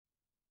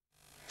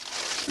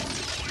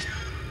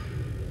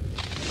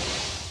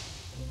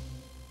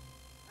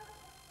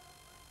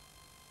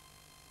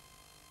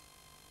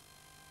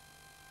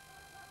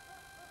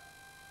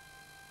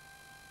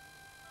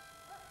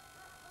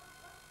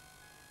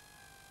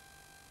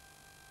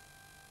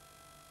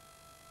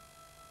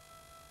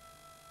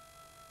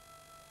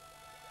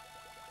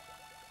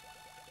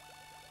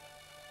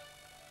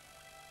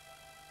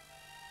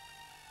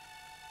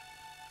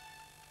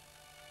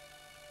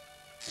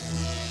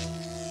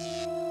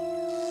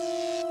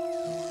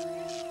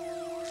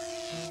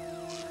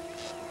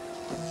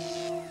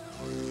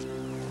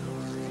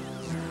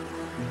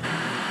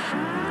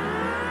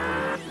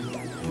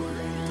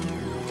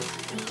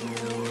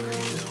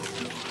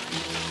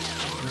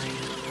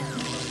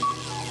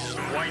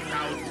White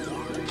House.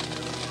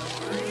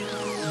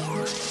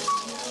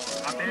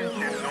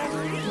 Attention,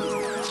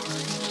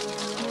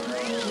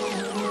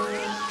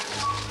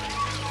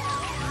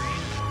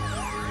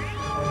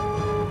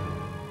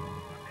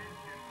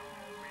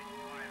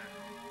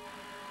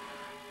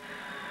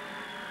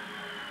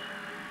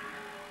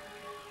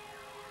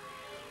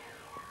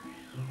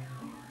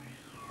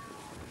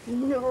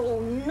 No,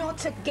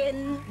 not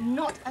again,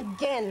 not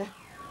again.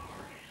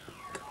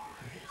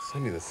 It's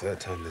only the third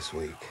time this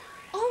week.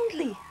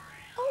 Only.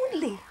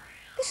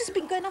 This has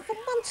been going on for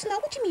months now.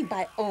 What do you mean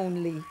by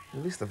only?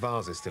 At least the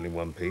vase is still in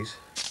one piece.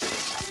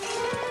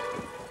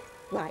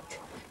 Right,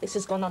 this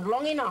has gone on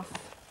long enough.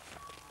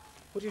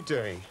 What are you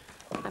doing?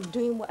 I'm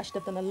doing what I should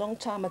have done a long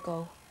time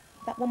ago.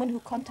 That woman who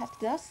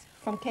contacted us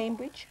from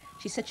Cambridge,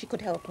 she said she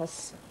could help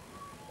us.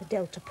 The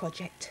Delta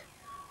Project.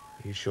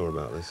 Are you sure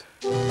about this?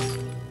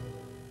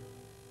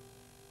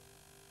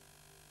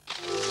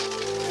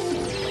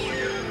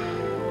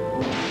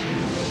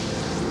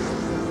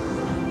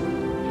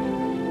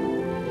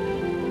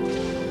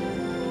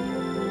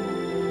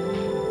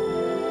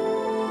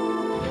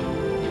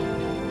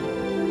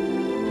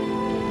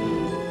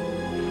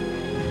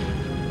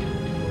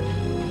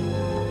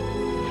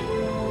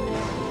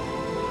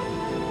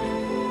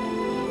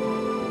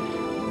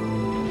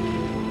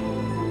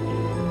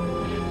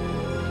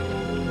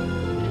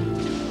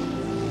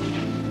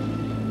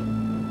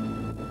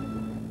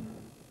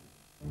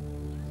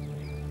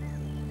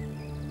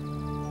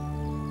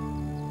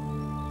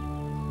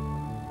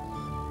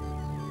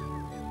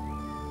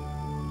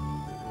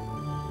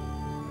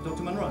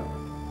 Dr. Munro.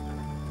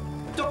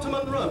 Dr.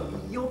 Munro,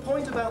 your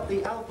point about the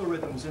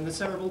algorithms in the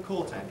cerebral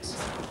cortex.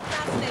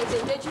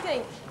 Fascinating, don't you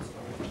think?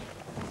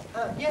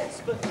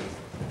 Yes, but...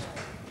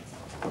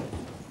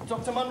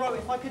 Dr. Munro,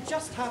 if I could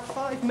just have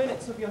 5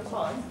 minutes of your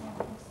time.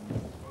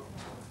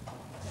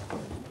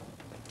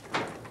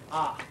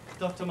 Ah,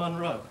 Dr.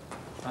 Munro,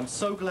 I'm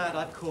so glad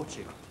I've caught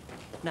you.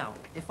 Now,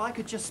 if I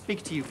could just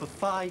speak to you for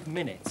 5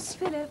 minutes.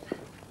 Philip,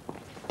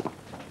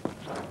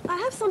 I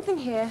have something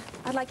here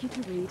I'd like you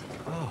to read.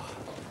 Oh,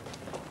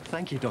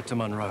 thank you, Dr.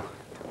 Munro.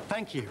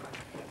 Thank you.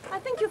 I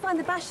think you'll find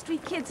the Bash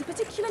Street kids are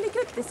particularly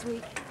good this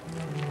week.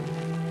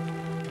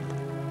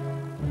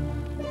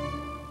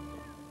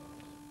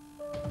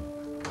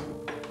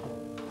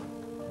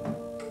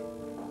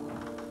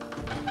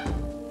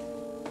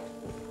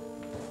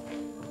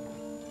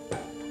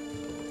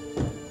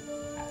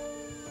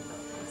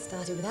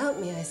 Started without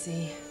me, I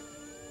see.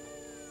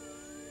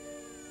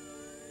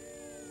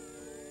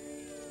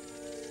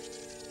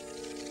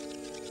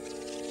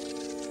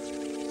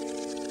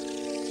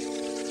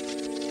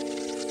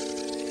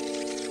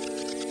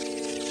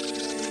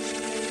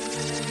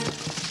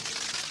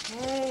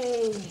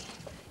 Hey,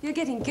 you're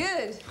getting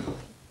good.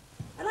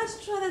 I'd like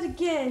to try that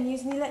again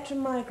using the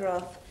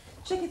electromyograph.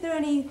 Check if there are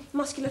any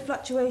muscular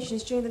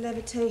fluctuations during the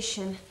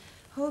levitation.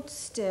 Hold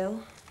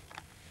still.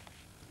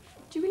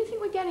 Do you really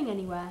think we're getting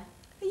anywhere?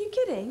 Are you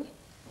kidding?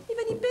 You've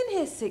only been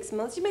here 6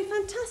 months. You made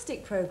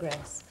fantastic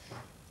progress.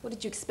 What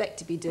did you expect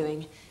to be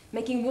doing?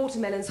 Making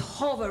watermelons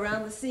hover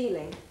around the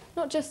ceiling?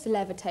 Not just the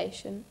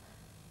levitation,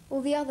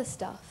 all the other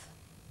stuff.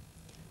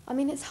 I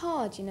mean, it's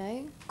hard, you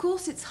know. Of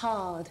course it's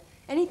hard.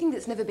 Anything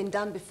that's never been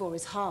done before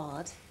is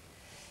hard.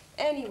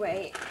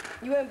 Anyway,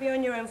 you won't be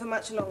on your own for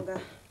much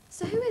longer.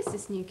 So who is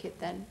this new kid,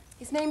 then?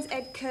 His name's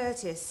Ed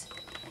Curtis.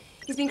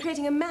 He's been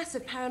creating a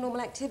massive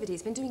paranormal activity.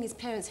 He's been doing his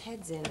parents'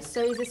 heads in.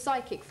 So he's a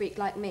psychic freak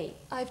like me?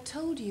 I've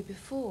told you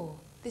before,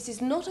 this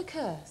is not a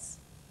curse.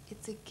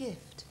 It's a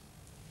gift.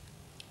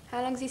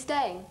 How long's he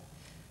staying?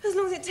 As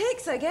long as it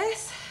takes, I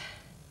guess.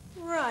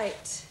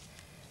 Right.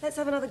 Let's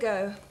have another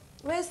go.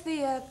 Where's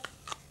the,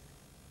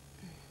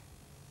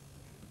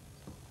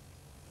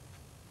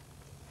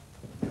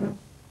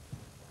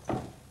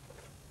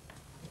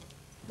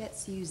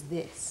 Let's use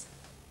this.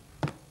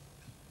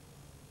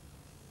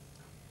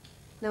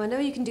 Now, I know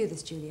you can do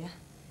this, Julia.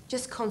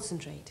 Just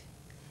concentrate.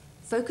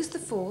 Focus the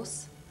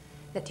force.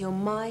 Let your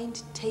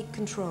mind take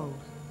control.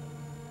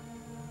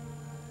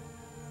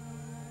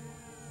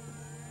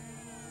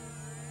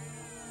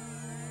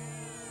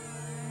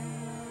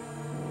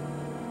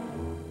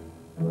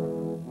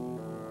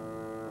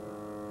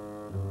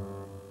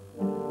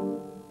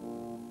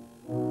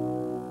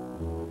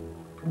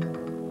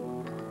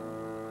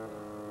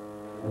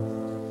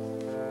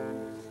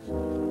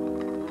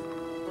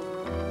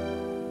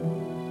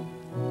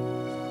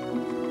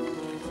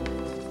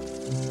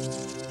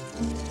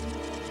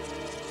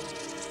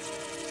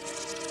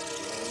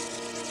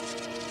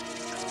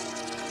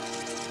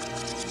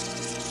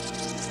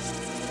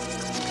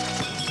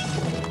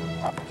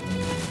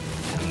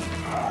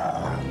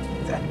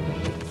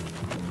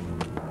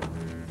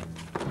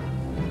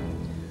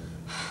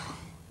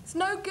 It's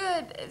no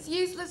good. It's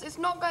useless. It's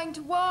not going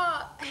to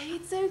work.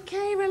 It's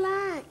okay,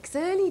 relax.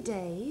 Early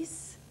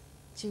days.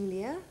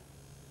 Julia?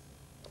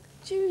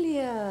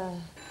 Julia.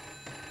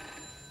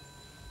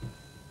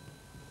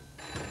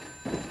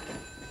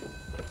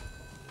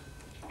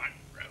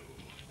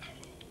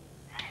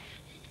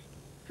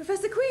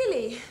 Professor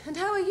Queeley, and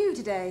how are you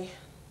today?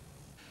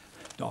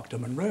 Dr.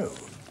 Munro,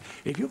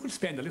 if you could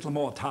spend a little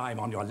more time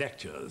on your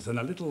lectures and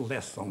a little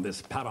less on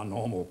this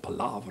paranormal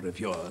palaver of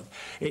yours,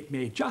 it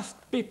may just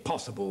be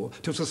possible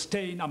to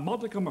sustain a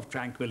modicum of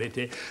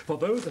tranquility for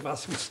those of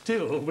us who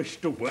still wish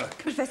to work.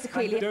 Professor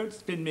Quealy... And don't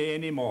spin me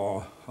any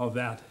more of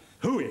that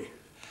hooey.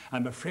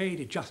 I'm afraid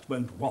it just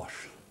won't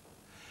wash.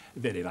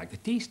 Very like the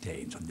tea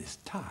stains on this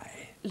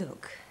tie.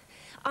 Look,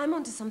 I'm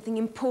onto something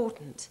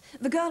important.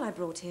 The girl I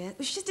brought here,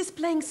 she's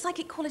displaying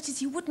psychic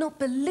qualities you would not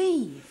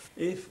believe.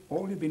 If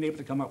all you've been able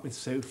to come up with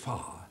so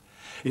far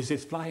is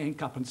this flying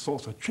cup and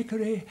saucer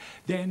trickery,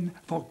 then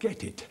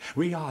forget it.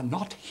 We are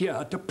not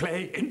here to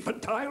play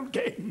infantile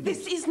games.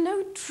 This is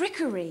no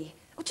trickery.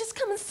 Oh, just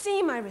come and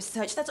see my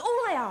research. That's all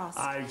I ask.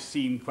 I've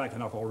seen quite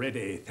enough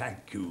already.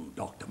 Thank you,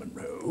 Dr.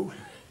 Munro.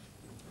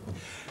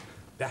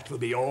 That will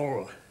be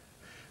all.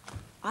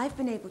 I've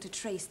been able to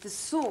trace the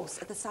source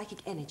of the psychic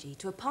energy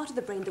to a part of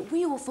the brain that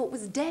we all thought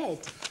was dead.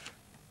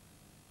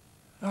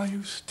 Are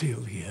you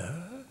still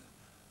here?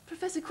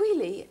 Professor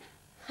Quealy,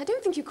 I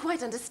don't think you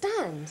quite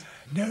understand.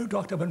 No,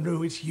 Dr.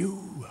 Munro, it's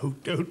you who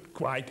don't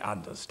quite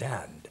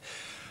understand.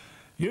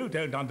 You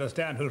don't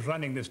understand who's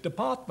running this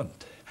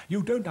department.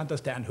 You don't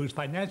understand who's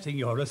financing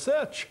your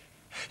research.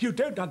 You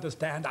don't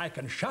understand I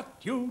can shut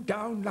you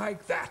down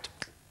like that.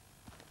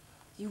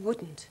 You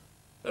wouldn't.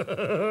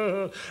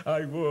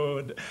 I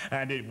would,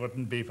 and it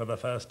wouldn't be for the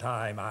first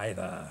time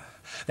either.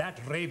 That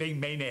raving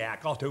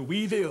maniac, Otto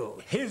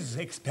Weevil, his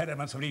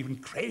experiments were even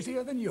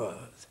crazier than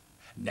yours.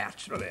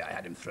 Naturally, I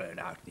had him thrown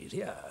out in his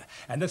ear.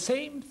 And the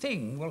same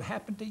thing will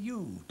happen to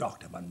you,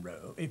 Dr.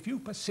 Munro, if you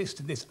persist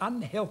in this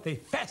unhealthy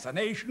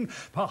fascination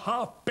for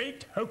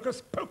half-baked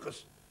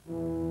hocus-pocus.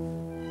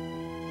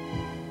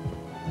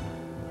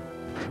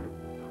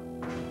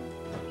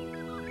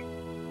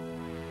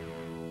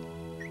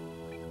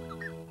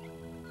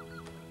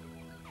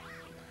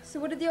 So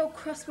what did the old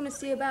cross want to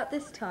see about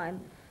this time?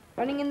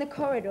 Running in the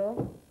corridor?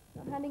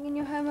 Not handing in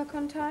your homework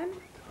on time?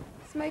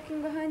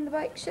 Smoking behind the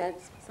bike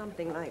sheds?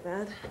 Something like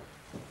that.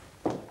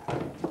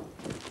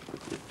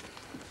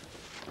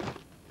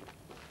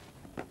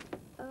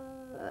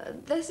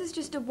 This is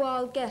just a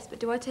wild guess, but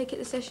do I take it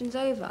the session's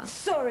over?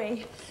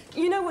 Sorry.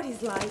 You know what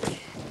he's like.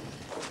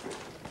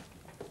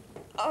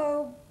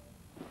 Oh,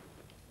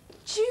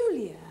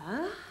 Julia?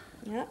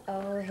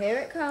 Uh-oh, here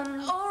it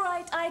comes. All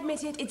right, I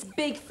admit it. It's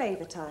big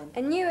favour time.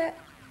 I knew it.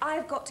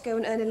 I've got to go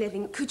and earn a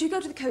living. Could you go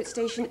to the coat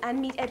station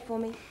and meet Ed for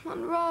me?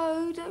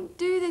 Munro, don't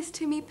do this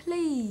to me,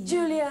 please.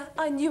 Julia,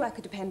 I knew I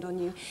could depend on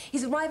you.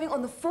 He's arriving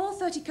on the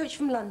 4:30 coach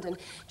from London.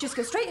 Just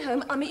go straight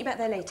home. I'll meet you back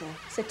there later.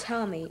 So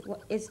tell me,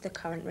 what is the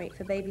current rate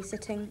for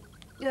babysitting?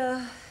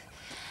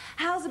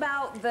 How's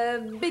about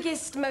the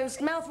biggest,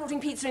 most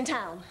mouth-watering pizza in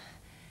town?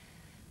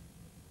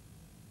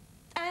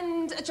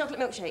 And a chocolate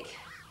milkshake.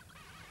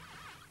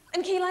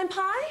 And key lime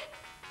pie?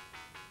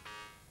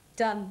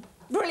 Done.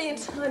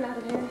 Brilliant. I'm out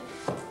of here.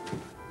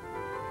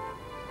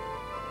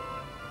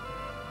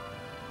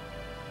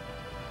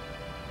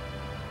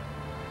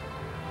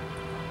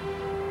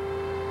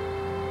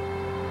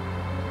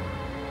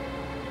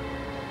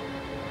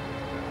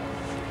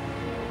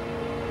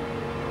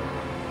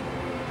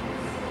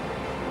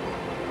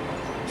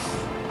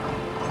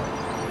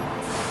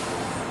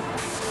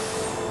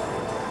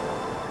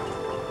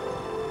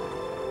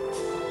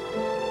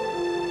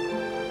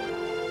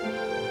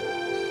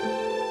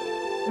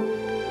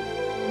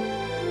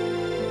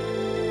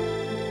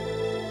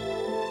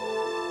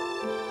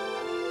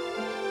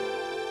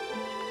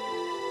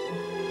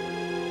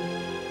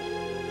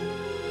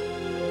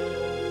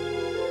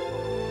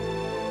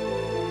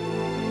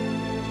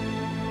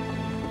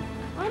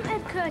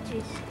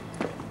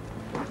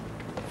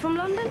 From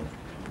London?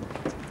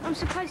 I'm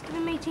supposed to be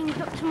meeting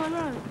Dr.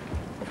 Munro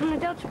from the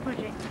Delta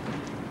Project.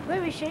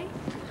 Where is she?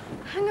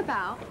 Hang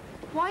about.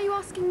 Why are you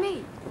asking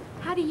me?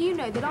 How do you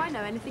know that I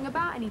know anything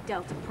about any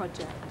Delta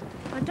Project?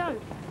 I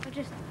don't. I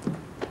just...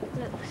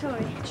 Look,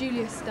 sorry.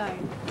 Julia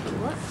Stone.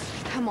 What?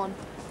 Come on.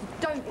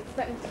 Don't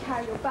expect me to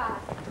carry your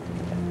bag.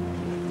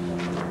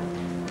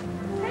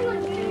 Hang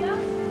on, Julia!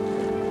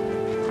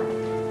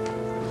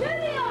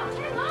 Julia!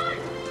 Hang on!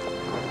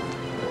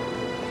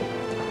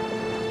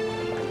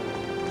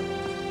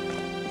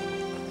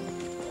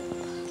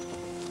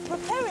 My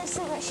parents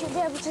think that she'll be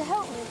able to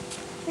help me.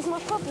 It's my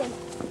problem.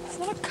 It's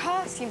not a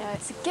curse, you know.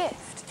 It's a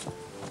gift.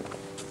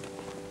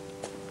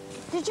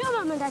 Did your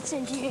mum and dad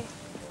send you here?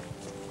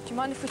 Do you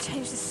mind if we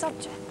change the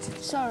subject?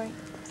 Sorry.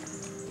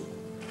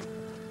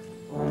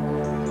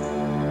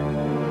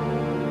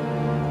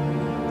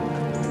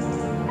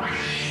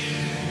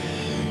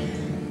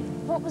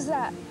 What was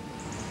that?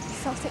 You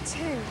felt it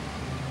too.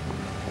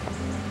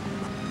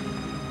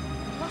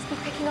 You must be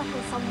picking up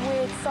on some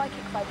weird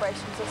psychic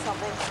vibrations or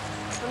something.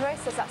 Monroe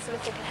says that sort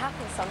of thing can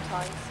happen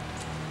sometimes.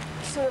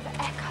 A sort of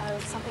echo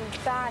of something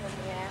bad in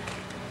the air.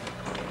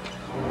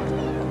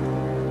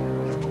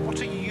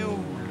 What are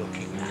you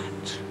looking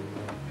at?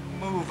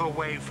 Move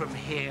away from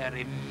here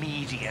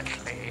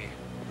immediately.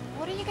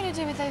 What are you going to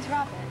do with those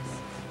rabbits?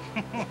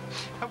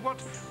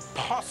 What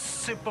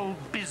possible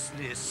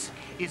business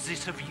Is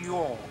it of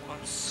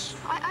yours?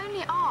 I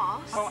only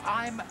asked. Oh,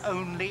 I'm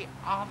only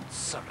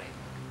answering.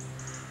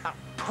 Now,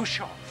 push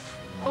off.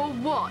 Or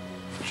what?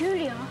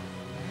 Julia?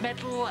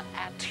 Meddle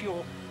at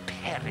your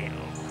peril.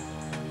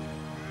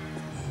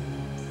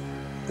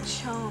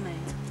 Charming.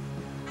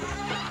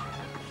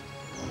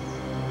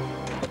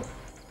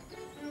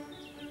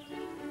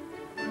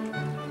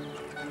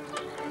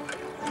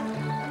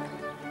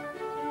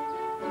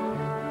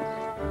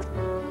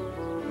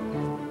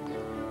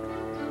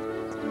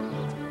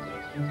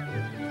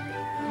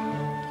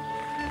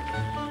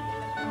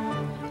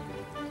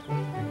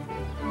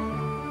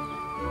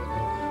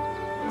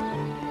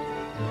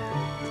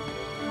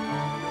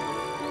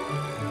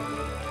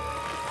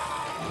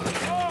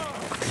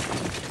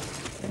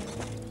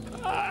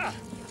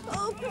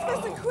 Oh,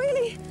 Professor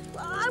Quealy,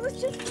 I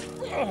was just...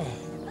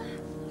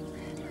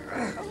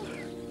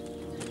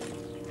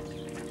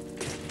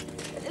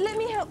 Let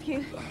me help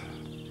you.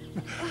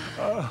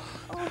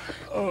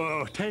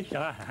 Oh, take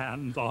your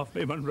hands off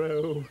me,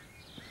 Munro.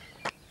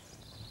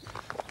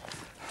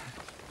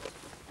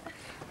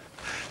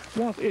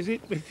 What is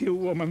it with you,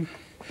 woman?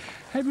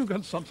 Have you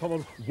got some sort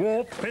of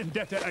war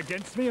vendetta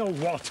against me, or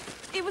what?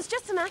 It was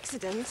just an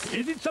accident.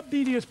 Is it some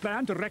devious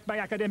plan to wreck my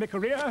academic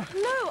career?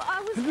 No,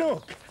 I was...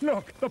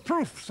 Look, the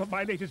proofs of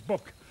my latest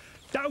book.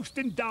 Doused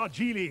in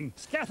Darjeeling,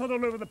 scattered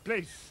all over the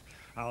place.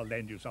 I'll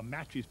lend you some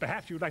matches.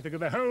 Perhaps you'd like to go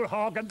the whole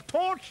hog and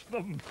torch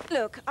them.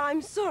 Look,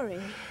 I'm sorry.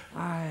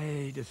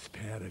 I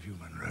despair of you,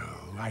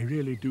 Munro. I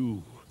really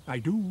do. I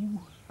do.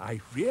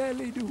 I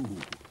really do.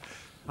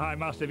 I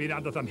must have been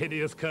under some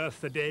hideous curse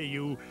the day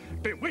you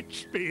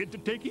bewitched me into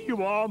taking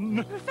you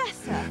on.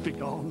 Professor!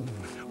 Begone,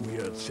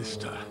 weird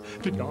sister.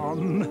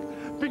 Begone.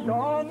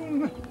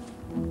 Begone.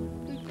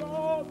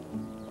 Begone.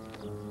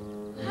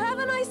 Have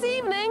a nice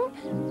evening.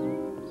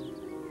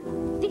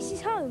 This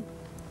is home.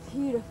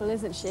 Beautiful,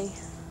 isn't she?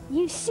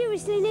 You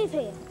seriously live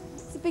here?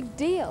 It's a big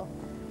deal.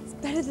 It's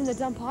better than the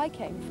dump I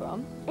came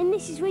from. And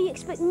this is where you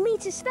expect me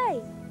to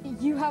stay?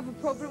 You have a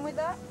problem with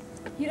that?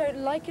 You don't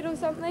like it or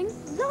something?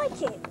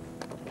 Like it?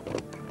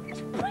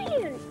 It's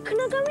brilliant. Can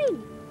I go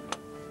in?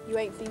 You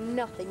ain't seen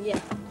nothing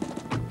yet.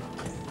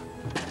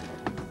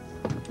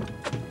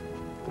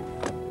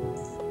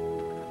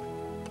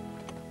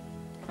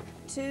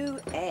 To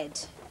Ed,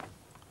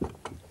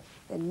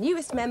 the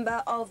newest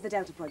member of the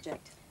Delta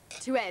Project.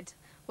 To Ed,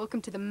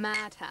 welcome to the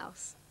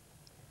madhouse.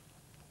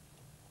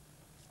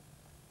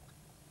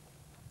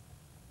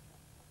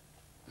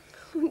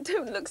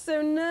 Don't look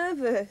so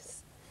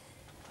nervous.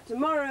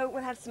 Tomorrow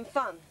we'll have some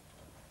fun.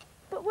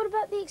 But what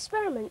about the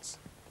experiments?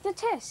 The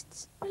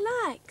tests?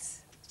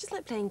 Relax. It's just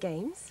like playing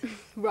games.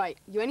 Right,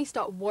 you only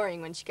start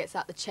worrying when she gets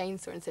out the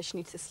chainsaw and says she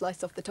needs to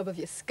slice off the top of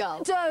your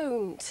skull.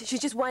 Don't!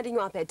 She's just winding you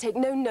up, Ed. Take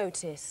no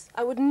notice.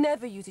 I would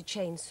never use a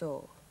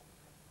chainsaw.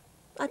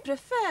 I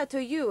prefer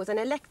to use an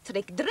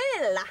electric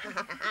drill.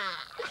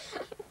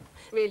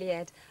 Really,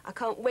 Ed, I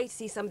can't wait to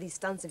see some of these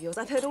stunts of yours.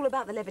 I've heard all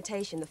about the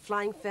levitation, the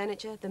flying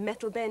furniture, the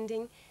metal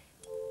bending.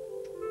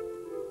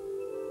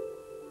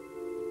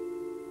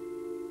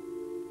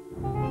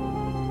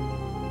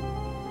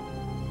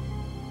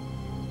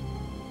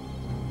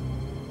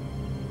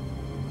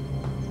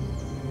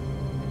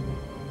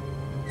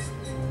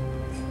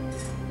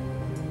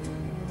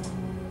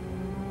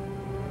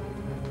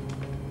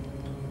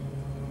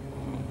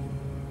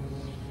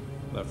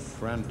 The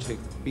frantic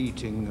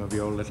beating of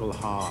your little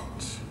heart.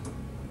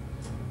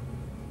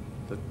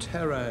 The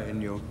terror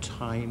in your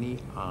tiny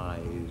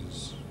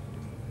eyes.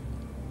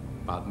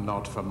 But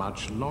not for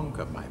much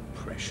longer, my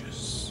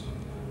precious.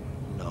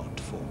 Not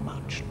for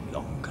much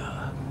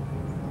longer.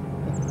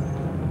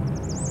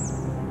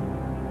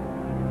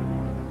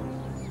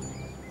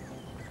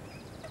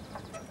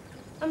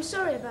 I'm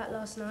sorry about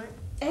last night.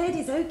 Ed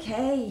is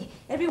okay.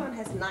 Everyone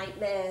has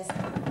nightmares.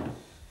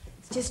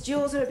 It's just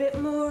yours are a bit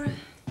more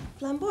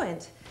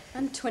flamboyant.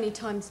 And 20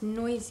 times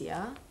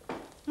noisier.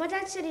 My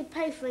dad said he'd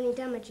pay for any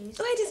damages.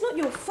 Oh, Ed, it's not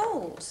your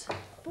fault.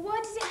 But why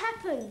does it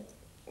happen?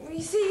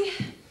 You see,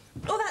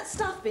 all that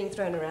stuff being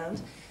thrown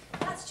around,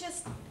 that's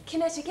just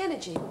kinetic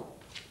energy.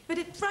 But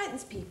it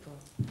frightens people.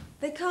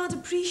 They can't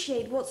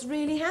appreciate what's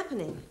really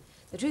happening.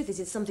 The truth is,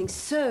 it's something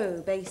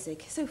so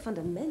basic, so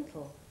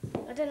fundamental.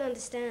 I don't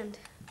understand.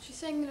 She's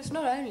saying that it's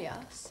not only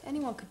us.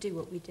 Anyone could do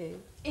what we do.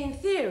 In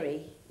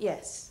theory,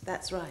 yes,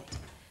 that's right.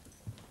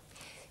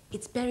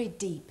 It's buried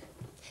deep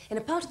in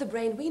a part of the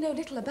brain we know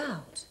little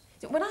about.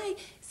 When I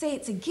say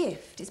it's a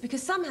gift, it's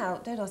because somehow,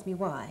 don't ask me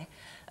why,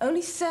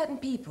 only certain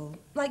people,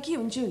 like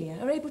you and Julia,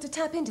 are able to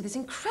tap into this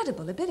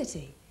incredible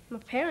ability. My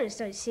parents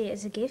don't see it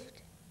as a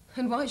gift.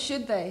 And why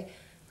should they?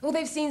 All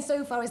they've seen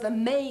so far is the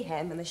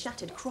mayhem and the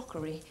shattered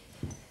crockery.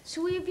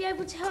 So will you be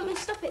able to help me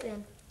stop it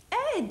then?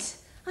 Ed,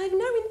 I have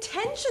no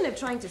intention of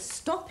trying to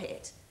stop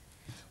it.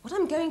 What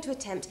I'm going to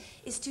attempt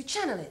is to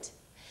channel it,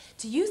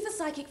 to use the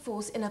psychic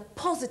force in a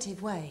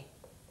positive way.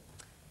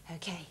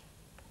 Okay.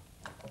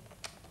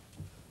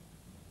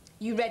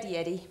 You ready,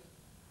 Eddie?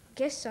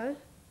 Guess so.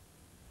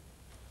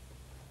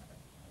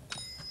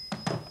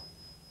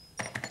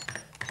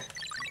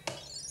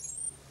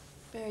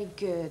 Very Very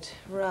good.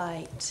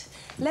 Right.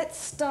 Let's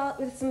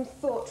start with some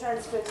thought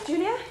transference.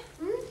 Julia?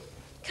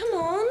 Come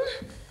on.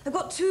 I've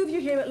got 2 of you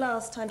here at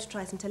last. Time to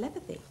try some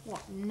telepathy.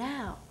 What,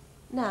 now?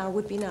 Now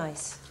would be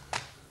nice.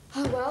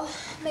 Oh, well,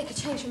 make a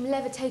change from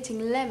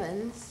levitating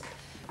lemons.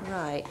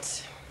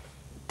 Right.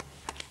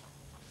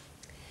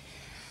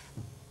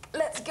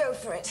 Let's go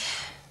for it.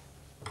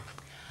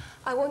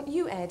 I want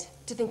you, Ed,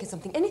 to think of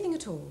something, anything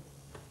at all.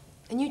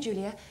 And you,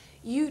 Julia,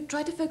 you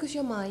try to focus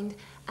your mind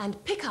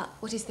and pick up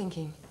what he's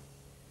thinking.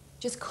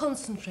 Just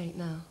concentrate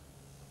now.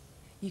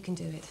 You can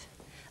do it.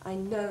 I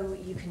know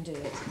you can do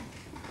it.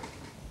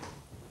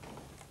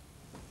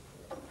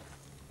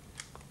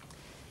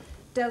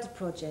 Delta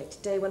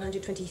Project, day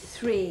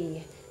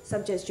 123.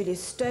 Subjects Julia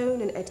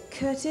Stone and Ed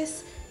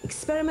Curtis.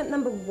 Experiment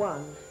number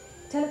 1,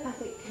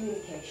 telepathic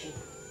communication.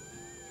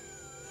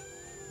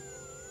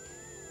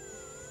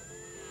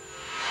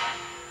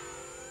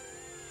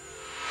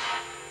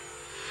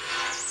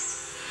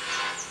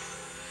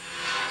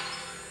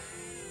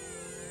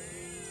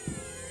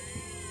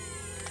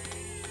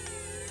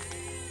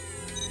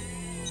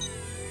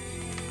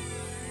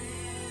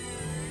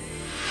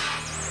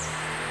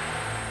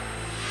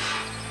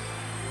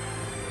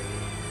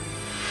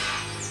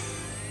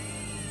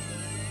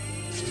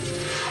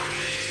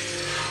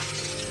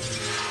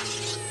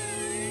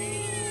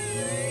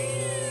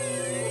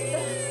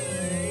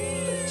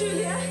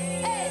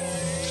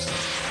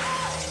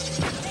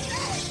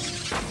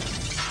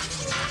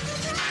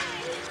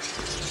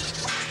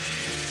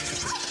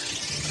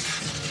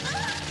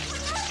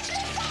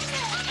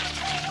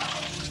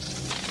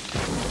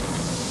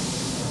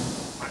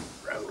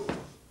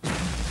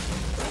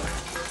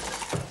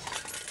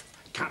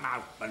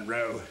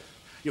 Munro.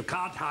 You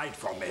can't hide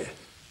from me.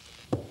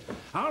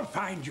 I'll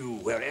find you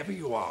wherever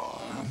you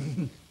are.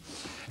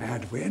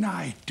 And when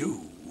I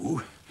do...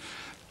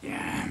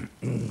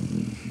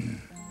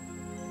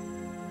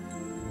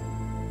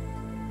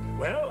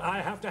 Well,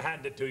 I have to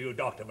hand it to you,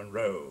 Dr.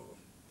 Munro.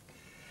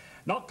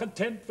 Not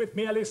content with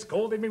merely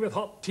scalding me with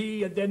hot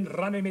tea and then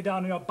running me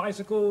down on your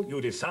bicycle, you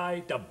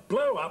decide to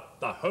blow up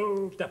the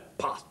whole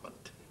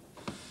department.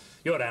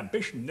 Your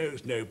ambition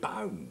knows no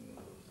bounds.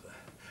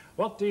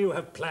 What do you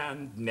have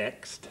planned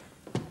next?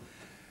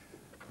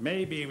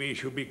 Maybe we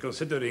should be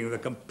considering the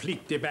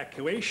complete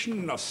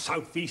evacuation of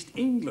southeast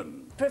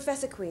England.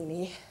 Professor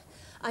Queenie,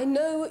 I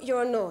know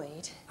you're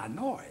annoyed.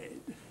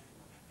 Annoyed?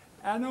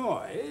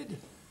 Annoyed?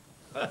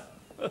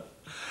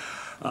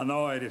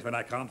 Annoyed is when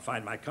I can't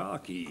find my car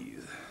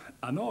keys.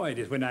 Annoyed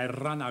is when I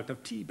run out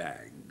of tea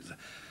bags.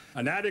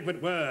 An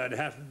adequate word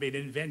hasn't been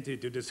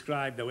invented to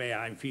describe the way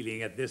I'm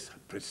feeling at this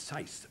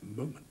precise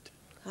moment.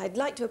 I'd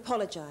like to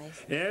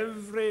apologize.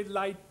 Every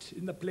light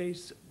in the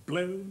place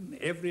blown,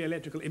 every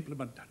electrical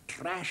implement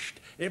trashed,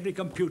 every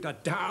computer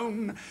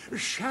down.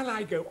 Shall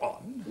I go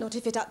on? Not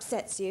if it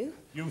upsets you.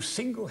 You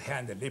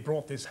single-handedly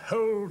brought this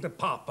whole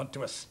department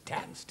to a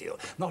standstill.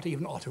 Not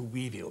even Otto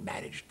Weevil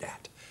managed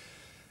that.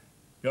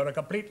 You're a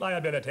complete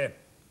liability.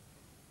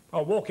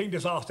 A walking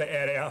disaster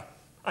area.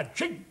 A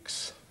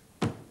jinx.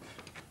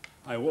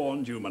 I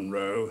warned you,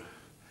 Munro.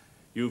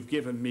 You've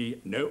given me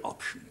no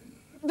option.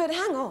 But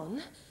hang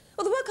on.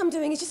 Well, the work I'm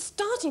doing is just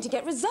starting to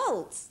get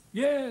results.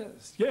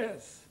 Yes,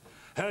 yes.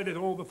 Heard it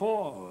all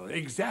before.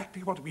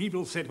 Exactly what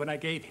Weevil said when I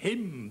gave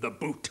him the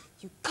boot.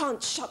 You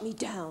can't shut me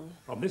down.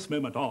 From this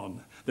moment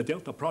on, the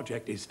Delta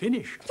Project is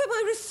finished. But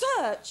my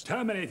research...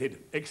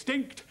 Terminated,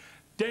 extinct,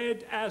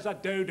 dead as a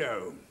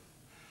dodo.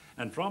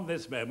 And from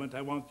this moment,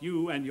 I want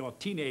you and your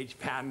teenage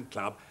fan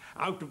club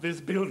out of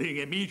this building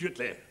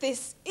immediately.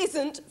 This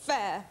isn't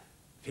fair.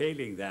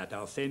 Failing that,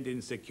 I'll send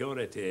in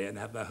security and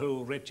have the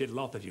whole wretched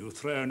lot of you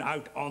thrown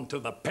out onto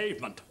the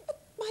pavement. But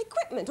my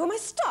equipment, all my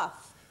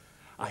stuff.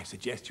 I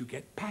suggest you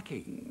get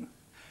packing.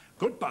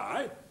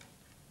 Goodbye.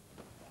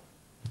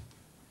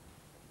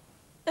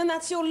 And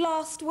that's your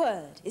last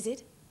word, is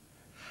it?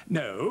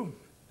 No.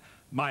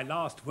 My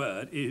last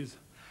word is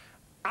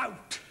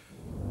out.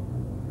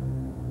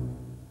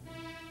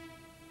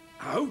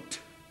 Out.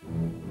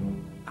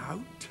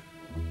 Out.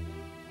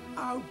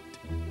 Out.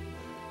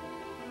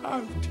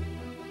 Out.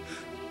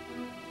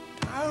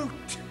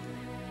 Out.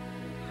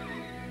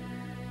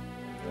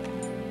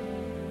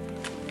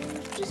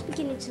 I'm just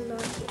beginning to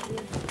like it here.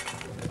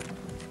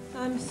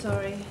 I'm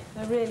sorry.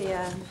 I really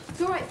am.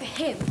 It's all right for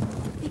him.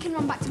 He can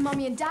run back to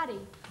Mummy and Daddy.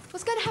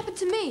 What's going to happen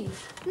to me?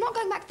 I'm not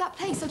going back to that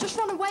place. I'll just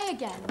run away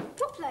again.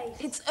 What place?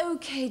 It's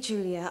okay,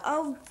 Julia.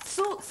 I'll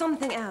sort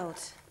something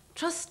out.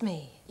 Trust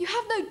me. You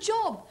have no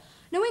job,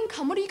 no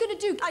income. What are you going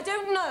to do? I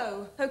don't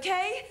know,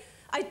 okay?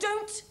 I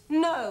don't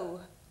know.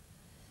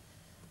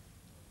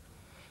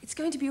 It's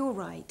going to be all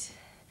right.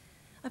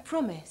 I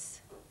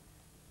promise.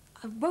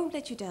 I won't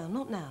let you down,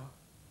 not now.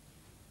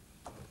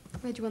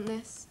 Where do you want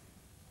this?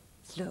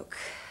 Look,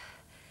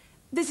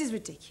 this is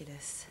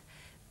ridiculous.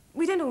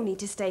 We don't all need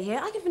to stay here.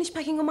 I can finish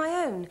packing on my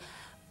own.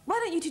 Why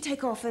don't you two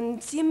take off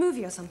and see a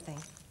movie or something?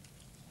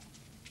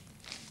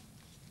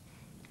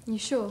 You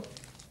sure?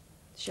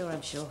 Sure,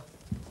 I'm sure.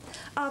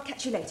 I'll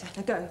catch you later.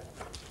 Now go.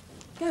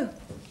 Go.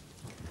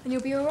 And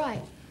you'll be all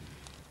right?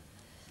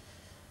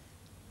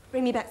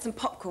 Bring me back some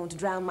popcorn to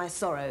drown my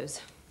sorrows.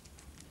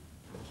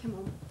 Come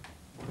on.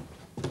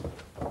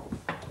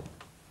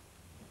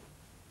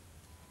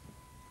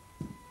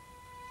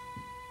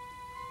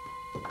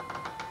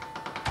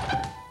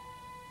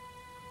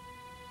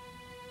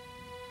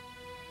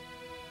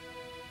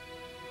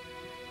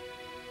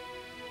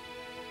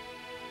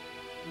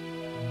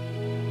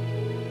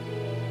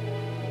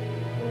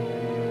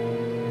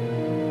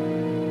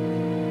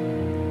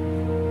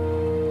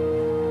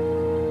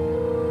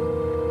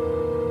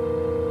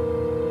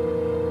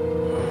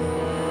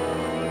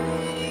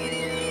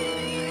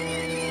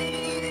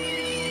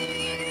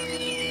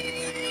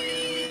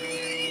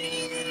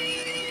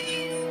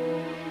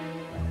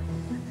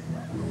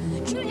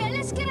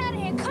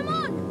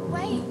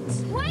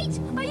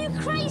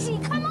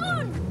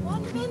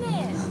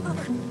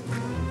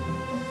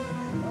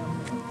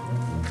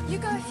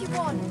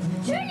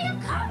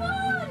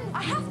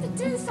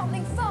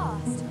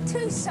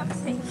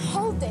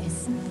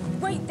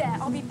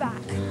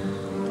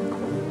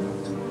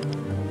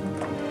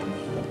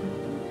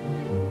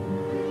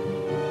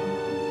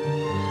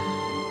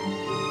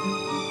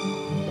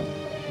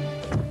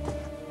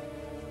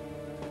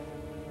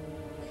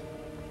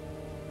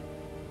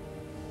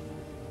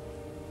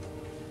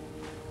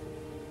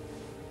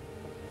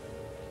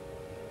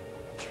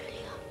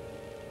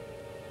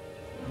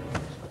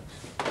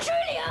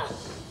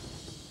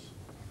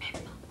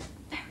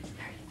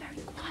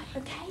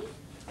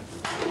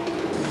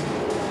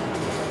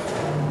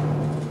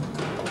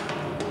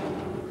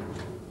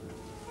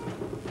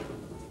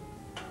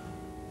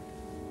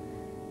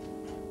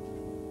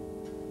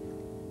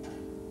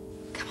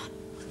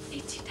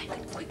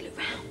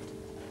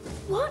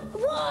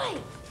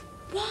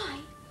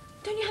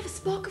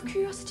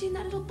 In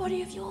that little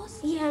body of yours?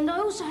 Yeah, and I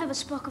also have a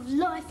spark of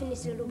life in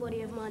this little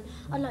body of mine.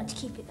 I'd like to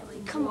keep it that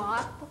way. Come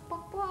on.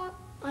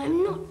 I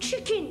am not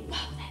chicken. Well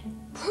then,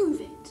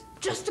 prove it.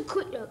 Just a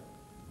quick look.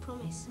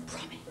 Promise.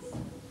 Promise.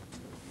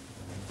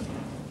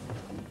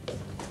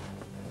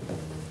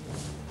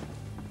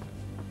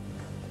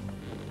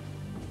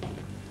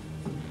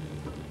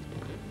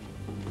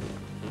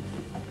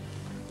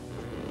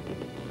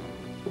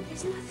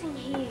 There's nothing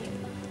here.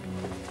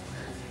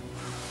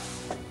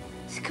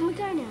 So can we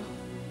go now?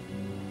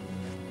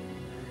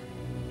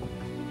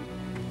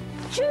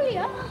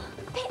 Julia!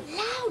 A bit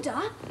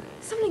louder.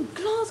 Someone in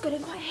Glasgow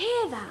didn't quite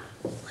hear that.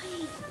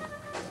 Wait.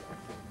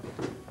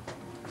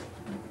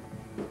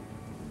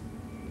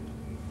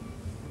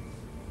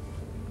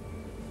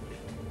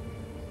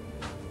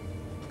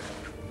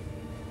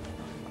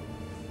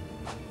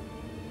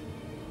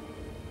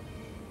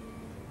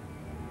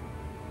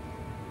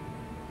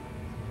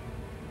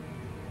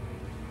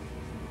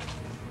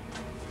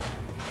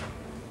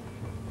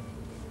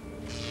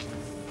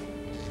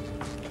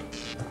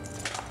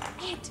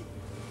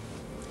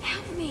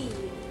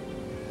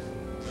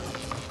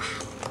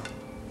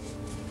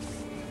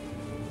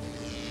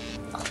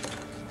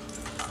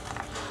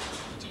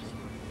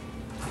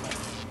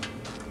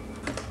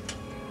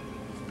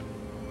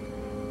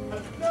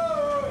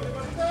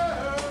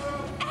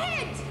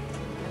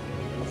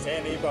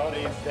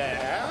 Anybody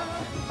there?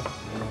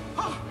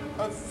 Ah,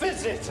 a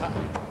visitor.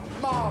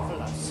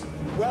 Marvelous.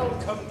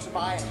 Welcome to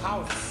my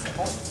house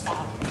of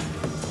fun.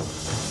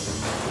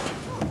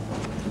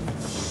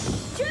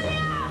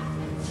 Julia!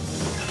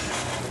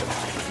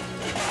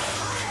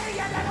 Hey,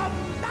 you little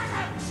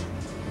maggot!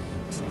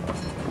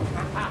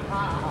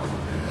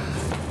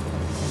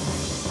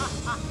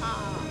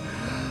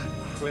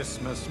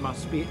 Christmas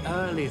must be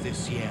early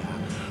this year.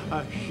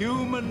 A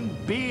human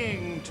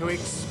being to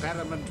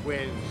experiment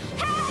with.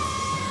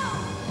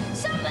 Help!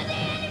 Somebody,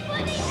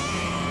 anybody,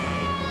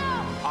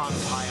 help!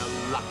 Aren't I a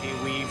lucky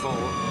weevil?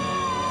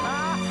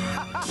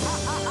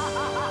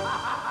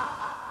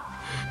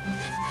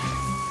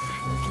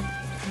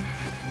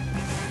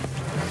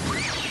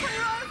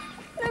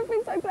 I've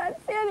been so glad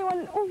to see anyone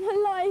in all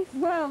my life.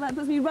 Well, that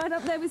puts me right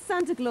up there with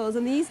Santa Claus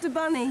and the Easter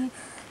Bunny.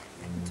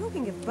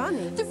 Talking of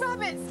bunnies... The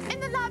rabbits! In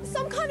the lab!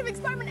 Some kind of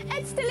experiment!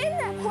 Ed's still in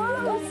there!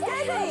 Whoa,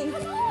 steady!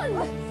 Come on!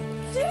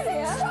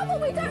 Julia! Trouble!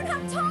 We don't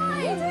have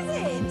time! What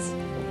is it?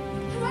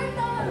 I don't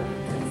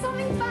know!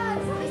 Something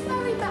bad! Something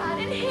very bad!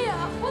 In here!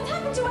 What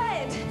happened to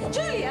Ed?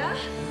 Julia!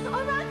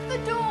 I ran to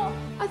the door!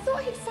 I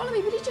thought he'd follow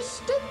me, but he just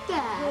stood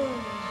there!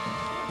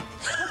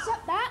 What's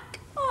up, Dak?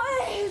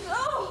 Oh, Ed!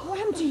 Oh! What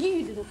happened to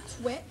you, little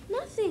twit?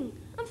 Nothing.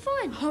 I'm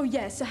fine. Oh,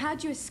 yeah, so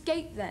how'd you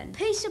escape then?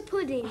 Piece of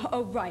pudding.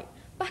 Oh, right.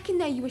 Back in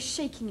there, you were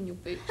shaking in your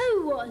boots.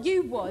 Who was?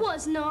 You was.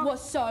 Was not.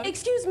 Was so.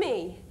 Excuse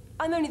me.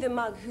 I'm only the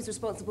mug who's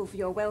responsible for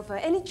your welfare.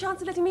 Any chance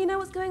of letting me know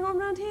what's going on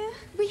around here?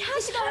 We had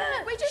It's to.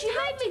 her. We just She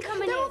had made to. me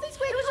come in There were here. all these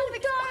weird It was kind all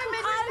of dark.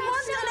 experiments. I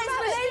want an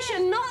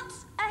explanation, not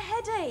a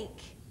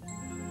headache.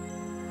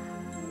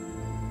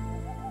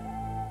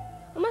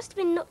 I must have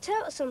been knocked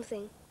out or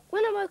something.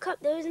 When I woke up,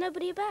 there was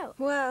nobody about.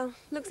 Well,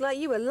 looks like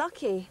you were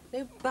lucky.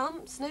 No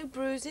bumps, no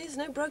bruises,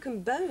 no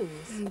broken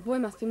bones. The boy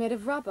must be made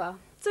of rubber.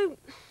 So,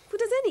 what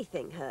does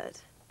anything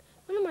hurt?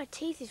 One of my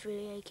teeth is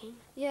really aching.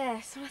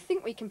 Yes, and I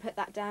think we can put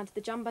that down to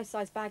the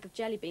jumbo-sized bag of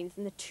jelly beans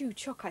and the 2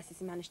 chalk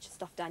ices you managed to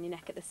stuff down your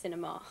neck at the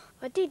cinema.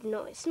 I did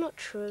not. It's not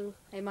true.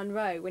 Hey,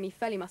 Munro, when he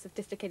fell, he must have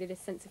dislocated his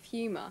sense of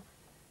humour.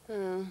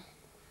 Oh.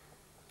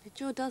 Your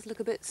jaw does look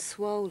a bit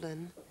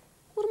swollen.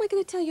 What am I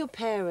going to tell your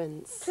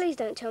parents? Please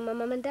don't tell my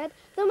mum and dad.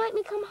 They'll make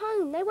me come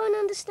home. They won't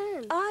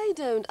understand. I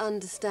don't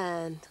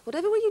understand.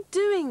 Whatever were you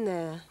doing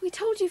there? We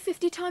told you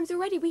 50 times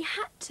already. We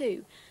had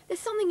to. There's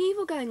something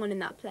evil going on in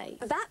that place.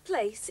 That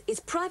place is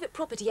private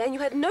property and you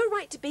had no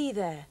right to be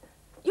there.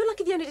 You're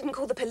lucky the owner didn't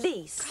call the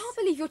police. Can't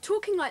believe you're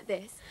talking like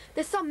this.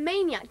 There's some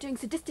maniac doing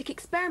sadistic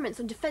experiments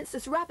on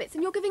defenceless rabbits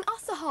and you're giving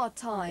us a hard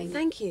time.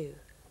 Thank you.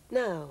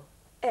 Now,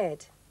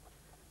 Ed,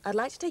 I'd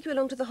like to take you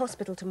along to the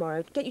hospital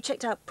tomorrow, get you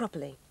checked out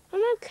properly.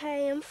 I'm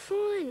okay, I'm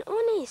fine,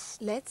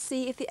 honest. Let's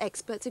see if the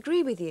experts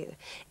agree with you.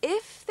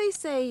 If they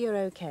say you're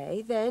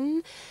okay,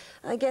 then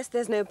I guess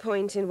there's no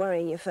point in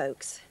worrying your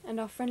folks. And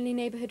our friendly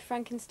neighbourhood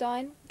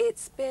Frankenstein?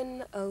 It's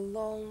been a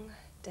long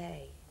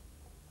day.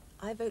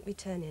 I vote we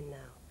turn in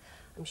now.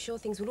 I'm sure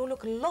things will all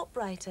look a lot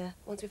brighter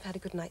once we've had a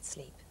good night's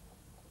sleep.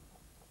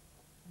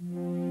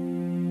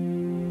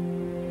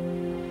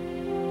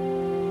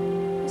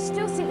 I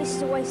still think this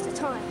is a waste of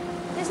time.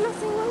 There's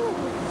nothing wrong with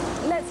me.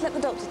 Let's let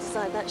the doctor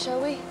decide that,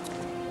 shall we?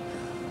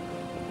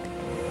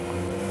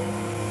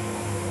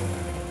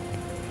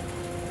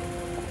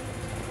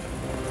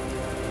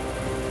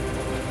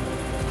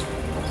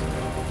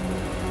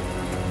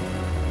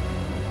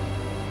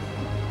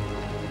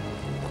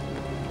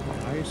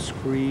 I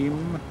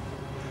scream,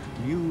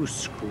 you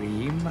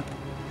scream,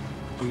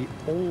 we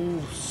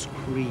all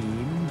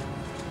scream,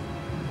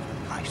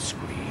 I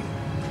scream.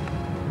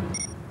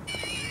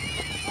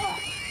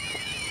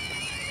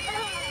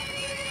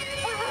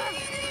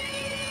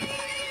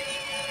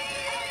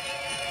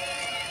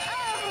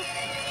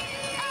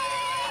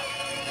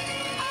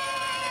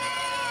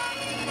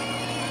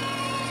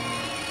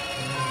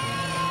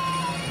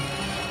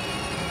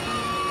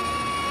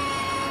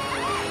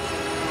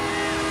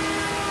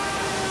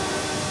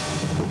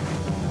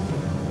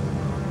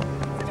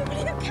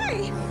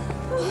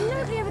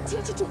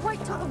 Teach you to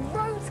wait till the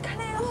road's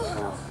clear.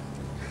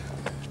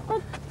 I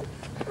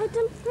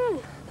don't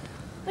know.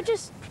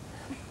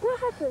 What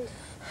happened?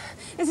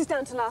 This is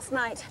down to last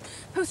night.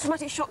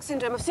 Post-traumatic shock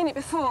syndrome. I've seen it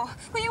before.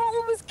 But you were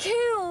almost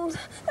killed.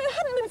 If it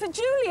hadn't been for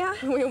Julia.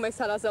 We almost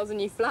had ourselves a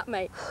new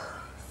flatmate.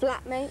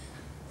 Flatmate?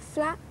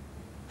 Flat?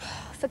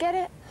 Forget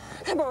it.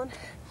 Come on.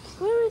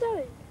 Where are we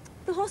going?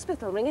 The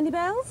hospital. Ring any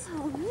bells?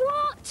 Oh,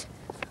 what?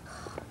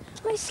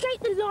 I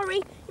escaped the lorry,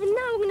 and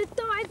now I'm going to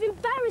die of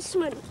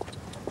embarrassment.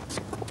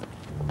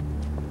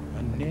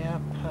 A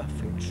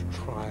near-perfect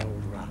trial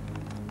run.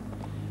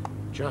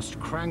 Just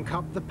crank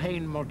up the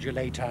pain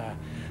modulator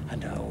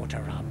and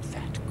order up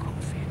that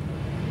coffin.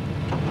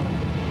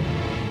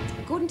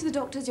 According to the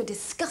doctors, you're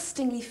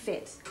disgustingly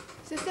fit.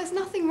 So if there's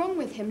nothing wrong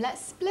with him,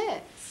 let's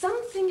split.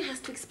 Something has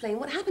to explain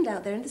what happened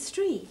out there in the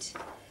street.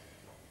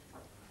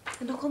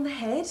 A knock on the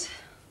head?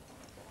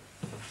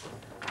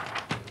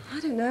 I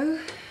don't know.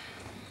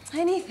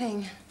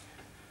 Anything.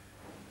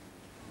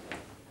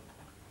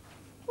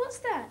 What's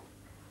that?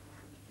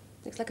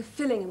 Looks like a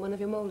filling in one of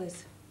your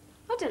molars.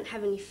 I don't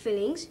have any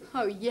fillings.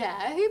 Oh,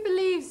 yeah? Who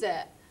believes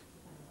it?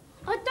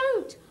 I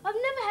don't. I've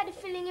never had a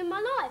filling in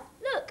my life.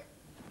 Look.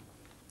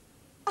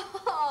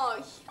 Oh,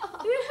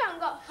 yeah. You haven't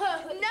got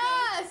her.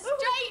 Nurse!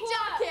 Straight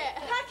jacket!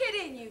 Pack it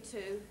in, you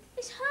two.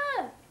 It's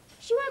her.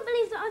 She won't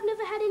believe that I've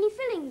never had any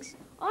fillings.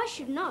 I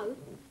should know.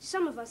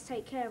 Some of us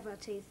take care of our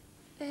teeth.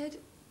 Ed,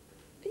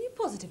 are you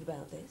positive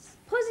about this?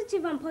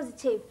 Positive, I'm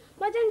positive.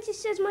 My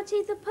dentist says my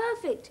teeth are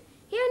perfect.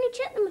 He only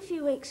checked them a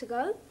few weeks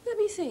ago. Let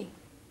me see.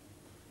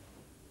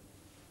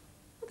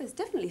 Well, there's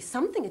definitely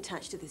something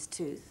attached to this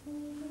tooth.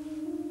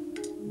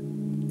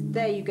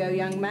 There you go,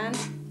 young man.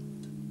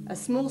 A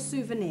small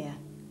souvenir.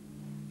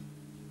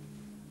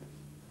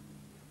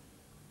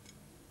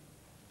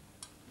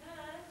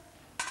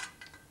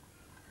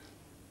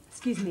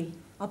 Excuse me,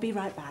 I'll be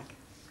right back.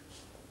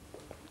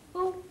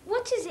 Well,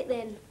 what is it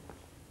then?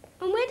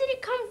 And where did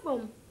it come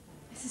from?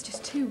 This is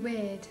just too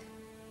weird.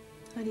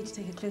 I need to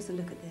take a closer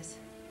look at this.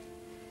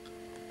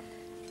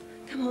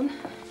 Come on.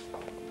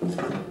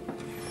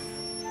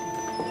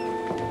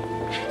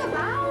 Hang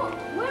about!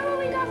 Where are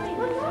we going?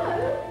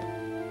 Hello?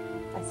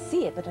 I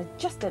see it, but I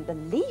just don't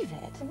believe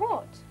it.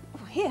 What?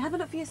 Oh, here, have a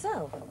look for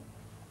yourself.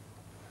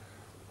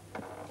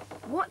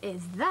 What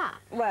is that?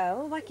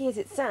 Well, wacky as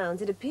it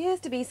sounds, it appears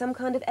to be some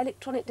kind of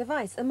electronic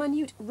device, a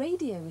minute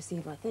radio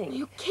receiver, I think.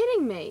 You're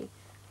kidding me.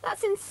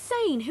 That's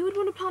insane. Who would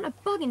want to plant a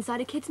bug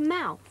inside a kid's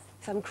mouth?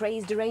 Some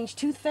crazed, deranged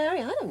tooth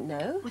fairy? I don't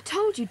know. I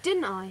told you,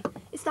 didn't I?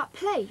 It's that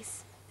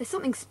place. There's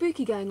something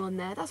spooky going on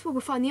there. That's where we'll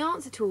find the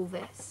answer to all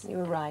this. You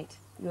were right.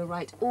 You were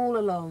right all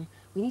along.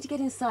 We need to get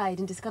inside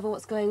and discover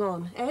what's going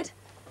on. Ed?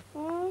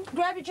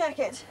 Grab your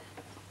jacket.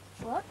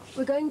 What?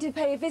 We're going to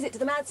pay a visit to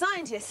the mad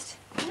scientist.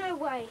 No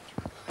way.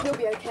 You'll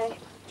be okay.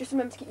 Just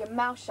remember to keep your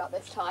mouth shut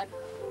this time.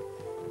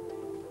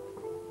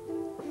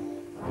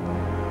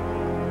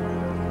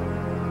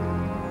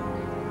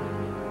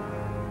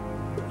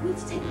 need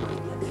to take a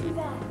quick look through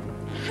there.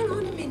 Hang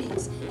on a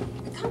minute.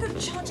 We can't go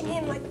charging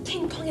in like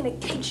King Kong in a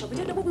cake shop. We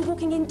don't know what we're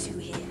walking into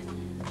here.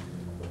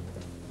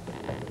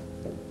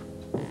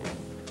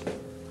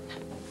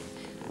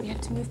 We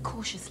have to move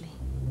cautiously.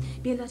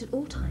 Be alert at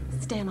all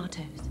times. Stay on our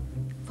toes.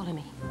 Follow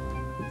me.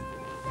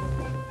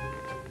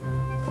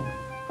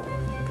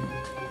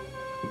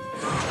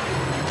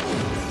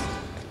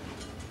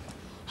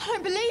 I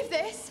don't believe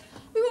this.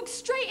 We walked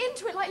straight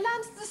into it like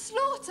lambs to the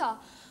slaughter.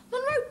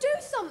 Munro, do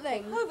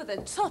something. Over the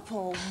top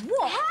or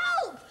what?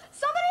 Help!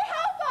 Somebody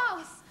help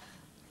us!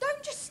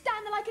 Don't just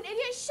stand there like an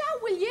idiot.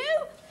 Shout, will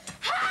you?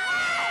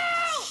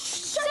 Help!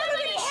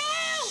 Somebody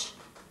help!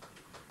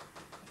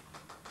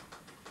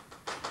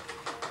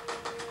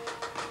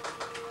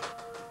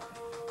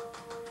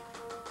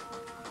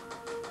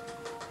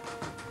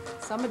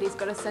 Somebody's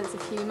got a sense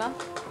of humour.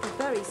 A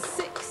very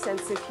sick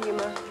sense of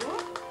humour.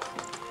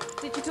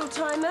 Digital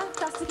timer,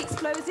 plastic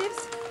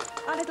explosives.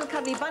 Our little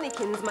cuddly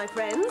bunnykins, my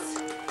friends,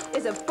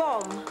 is a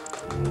bomb.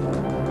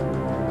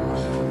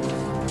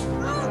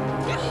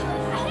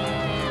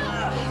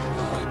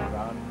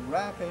 Run,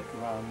 rabbit,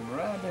 run,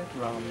 rabbit,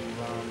 run,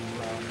 run,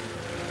 run.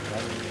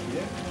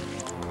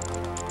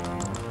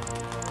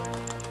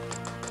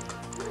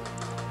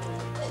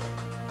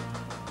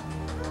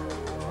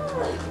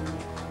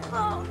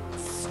 Oh,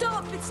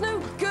 stop! It's no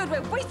good.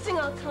 We're wasting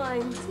our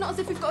time. It's not as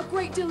if we've got a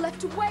great deal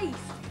left to waste.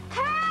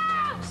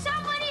 Help!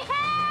 Somebody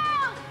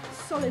help!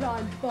 Solid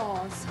iron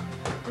bars.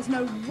 There's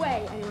no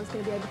way anyone's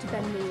going to be able to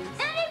bend these.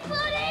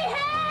 Anybody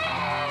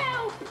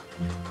help!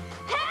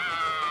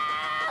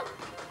 Help!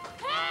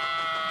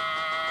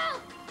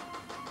 Help!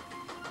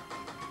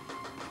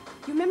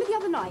 You remember the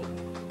other night?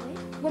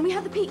 When we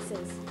had the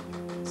pizzas?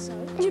 So?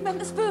 You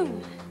remember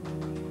spoon?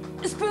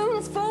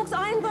 Spoons, forks,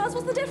 iron bars,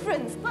 what's the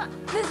difference? But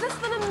there's less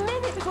than a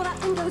minute before that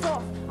thing goes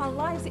off. Our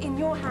lives are in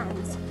your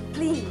hands.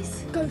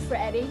 Please. Go for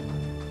it, Eddie.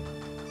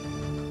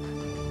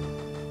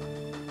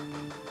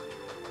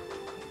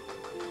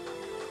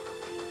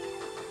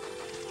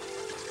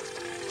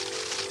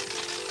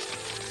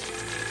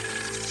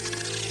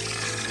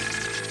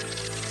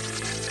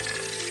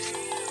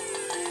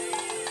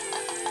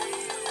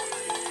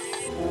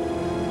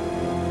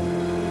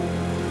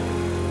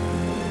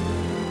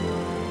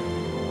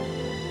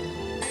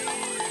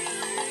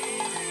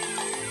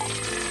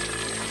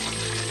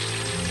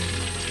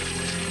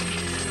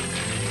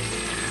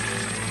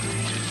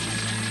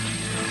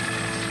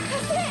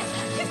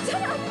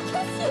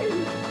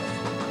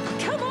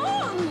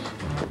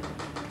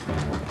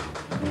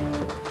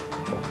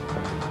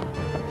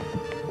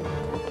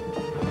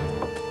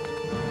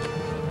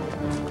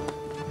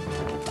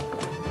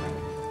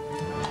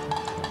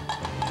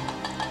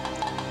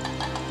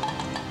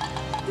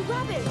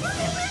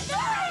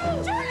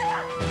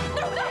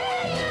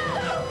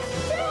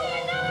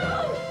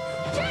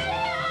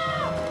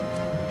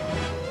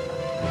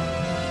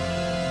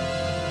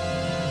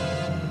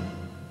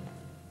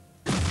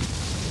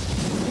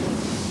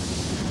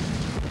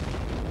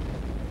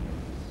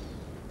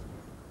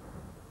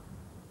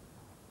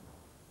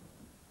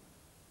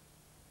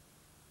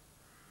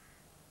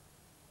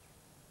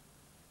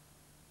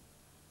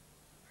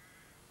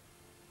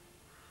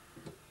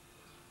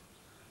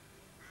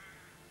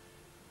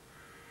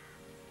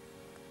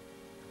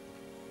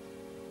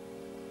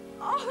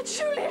 Oh,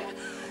 Julia!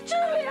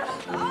 Julia!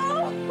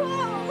 Oh!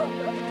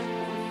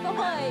 I'm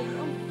fine.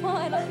 I'm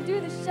fine. I can do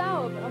the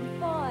shower, but I'm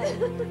fine.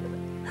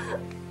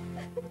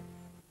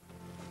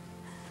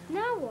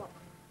 Now what?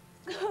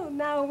 Oh,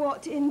 now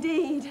what,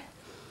 indeed.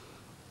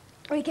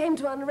 We came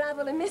to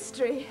unravel a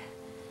mystery.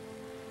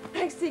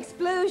 Thanks to the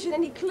explosion,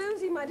 any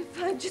clues we might have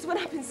found just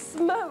went up in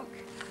smoke.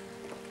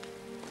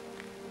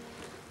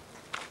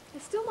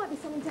 There still might be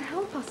something to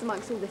help us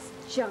amongst all this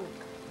junk.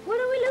 What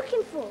are we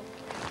looking for?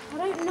 I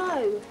don't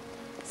know.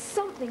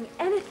 Something,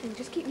 anything.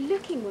 Just keep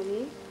looking, will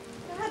you?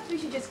 Perhaps we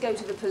should just go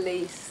to the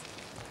police.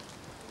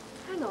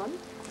 Hang on.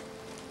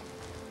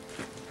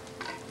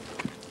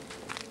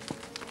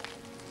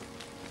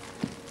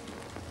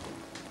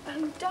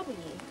 O.W.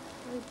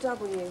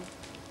 O.W.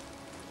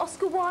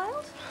 Oscar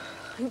Wilde?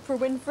 Oprah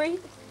Winfrey?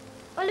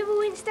 Oliver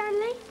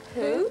Winstanley?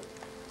 Who?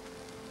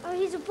 Oh,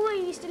 he's a boy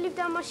who used to live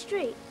down my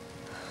street.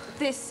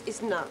 This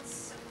is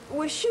nuts.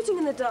 We're shooting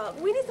in the dark.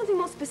 We need something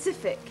more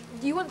specific.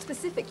 You want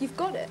specific? You've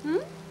got it.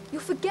 You're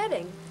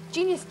forgetting.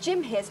 Genius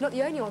Jim here's not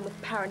the only one with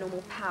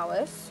paranormal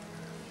powers.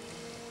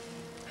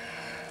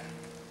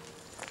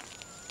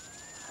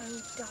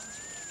 O.W.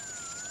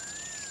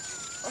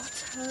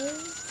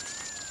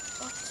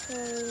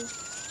 Otto...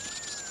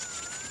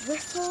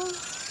 Whiffle...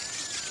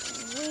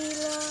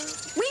 Wheeler...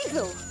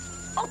 Weevil!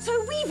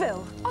 Otto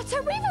Weevil!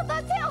 Otto Weevil,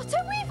 that's it, Otto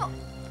Weevil!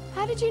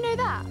 How did you know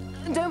that?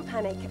 Don't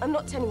panic. I'm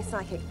not turning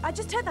psychic. I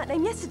just heard that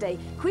name yesterday.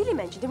 Queely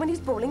mentioned him when he was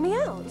bawling me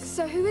out.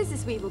 So who is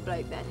this Weevil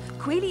bloke, then?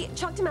 Queely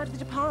chucked him out of the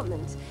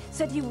department.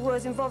 Said he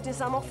was involved in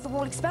some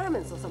off-the-wall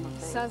experiments or something.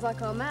 Sounds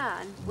like our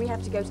man. We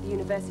have to go to the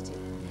university.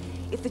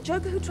 If the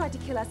Joker who tried to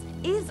kill us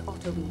is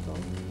Otto Weevil,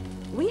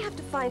 we have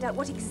to find out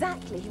what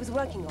exactly he was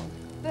working on.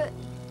 But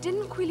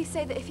Didn't Queely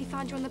say that if he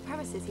found you on the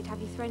premises, he'd have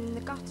you thrown in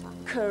the gutter?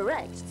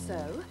 Correct,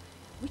 so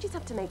we just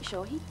have to make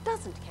sure he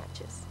doesn't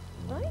catch us,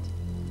 right?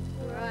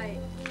 Right.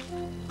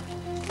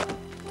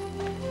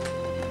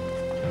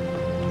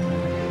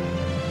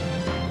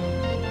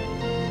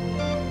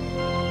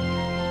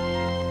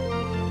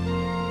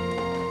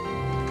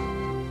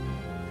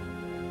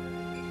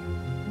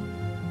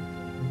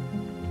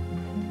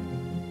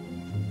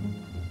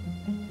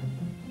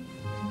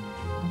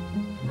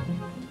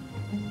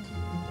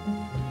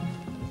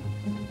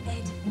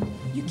 Ed,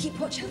 you keep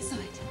watch outside.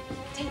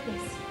 Take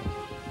this.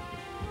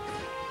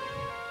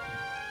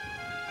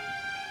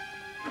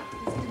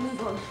 Let's get a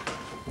move on.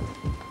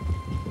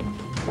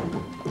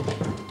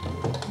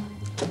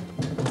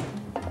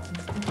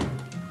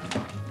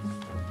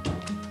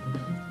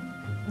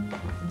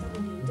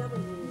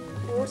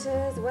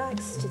 Waters,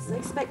 waxed, just as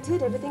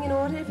expected. Everything in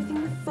order,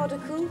 everything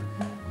methodical.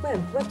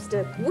 Well,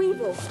 Webster,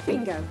 Weevil,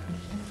 bingo.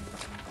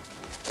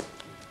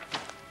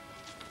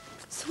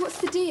 So what's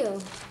the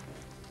deal?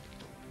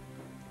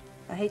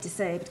 I hate to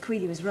say it, but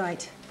Queely was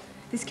right.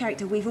 This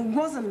character Weevil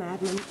was a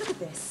madman. Look at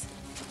this.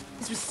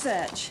 His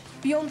research,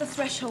 beyond the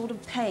threshold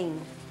of pain.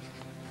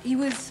 He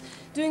was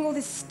doing all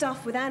this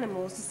stuff with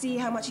animals to see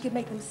how much he could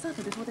make them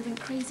suffer before they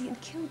went crazy and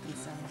killed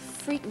themselves.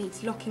 Freak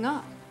needs locking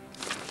up.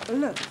 Oh,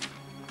 look.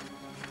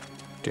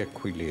 Dear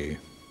Queely,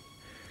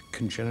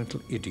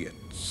 congenital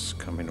idiots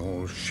come in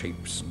all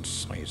shapes and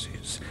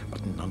sizes,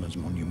 but none as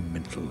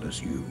monumental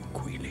as you,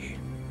 Queely.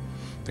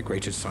 The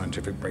greatest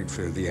scientific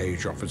breakthrough of the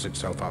age offers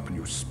itself up and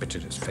you spit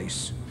at its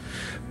face.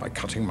 By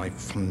cutting my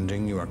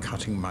funding, you are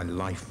cutting my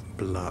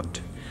lifeblood.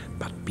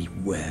 But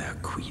beware,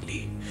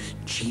 Queely.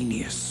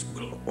 Genius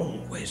will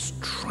always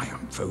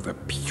triumph over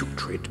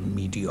putrid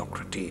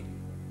mediocrity.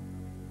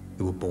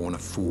 You were born a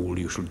fool,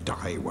 you shall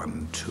die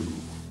one too.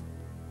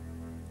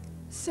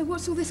 So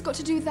what's all this got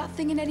to do with that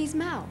thing in Eddie's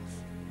mouth?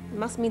 It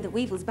must mean that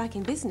Weevil's back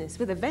in business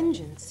with a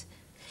vengeance.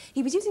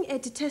 He was using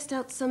Ed to test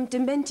out some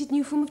demented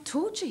new form of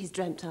torture he's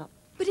dreamt up.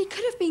 But he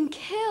could have been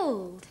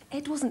killed.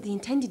 Ed wasn't the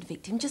intended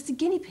victim, just a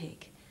guinea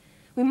pig.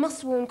 We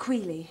must warn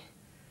Queely.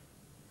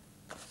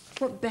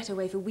 What better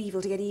way for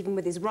Weevil to get even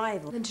with his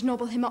rival than to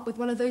nobble him up with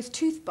one of those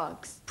tooth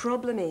bugs?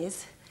 Problem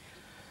is,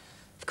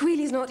 if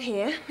Queely's not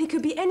here, he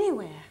could be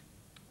anywhere.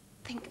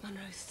 Think,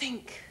 Munro,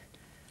 think.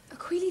 A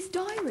Queely's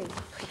diary.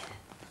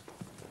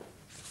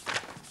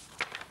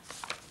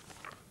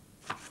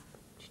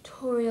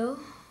 Tutorial.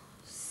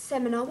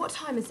 Seminar. What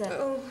time is it?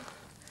 Oh,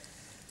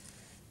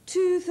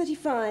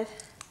 2:35.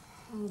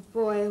 Oh,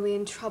 boy, are we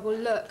in trouble.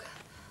 Look.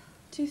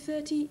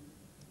 2:30.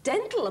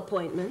 Dental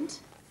appointment?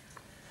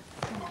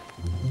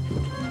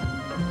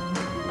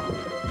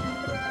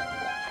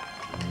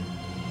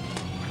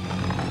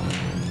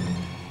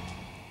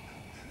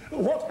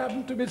 What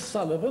happened to Miss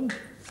Sullivan?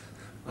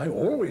 I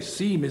always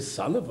see Miss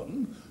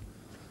Sullivan.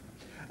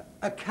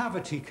 A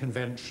cavity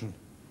convention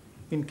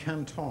in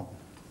Canton.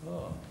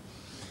 Oh.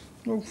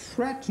 Oh,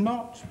 fret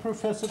not,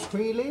 Professor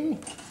Queely.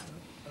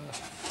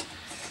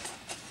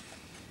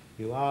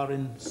 You are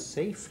in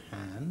safe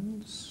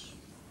hands.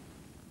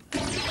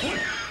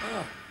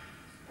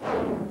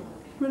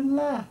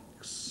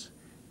 Relax.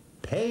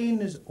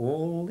 Pain is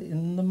all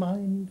in the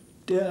mind,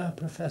 dear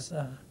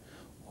Professor.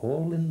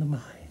 All in the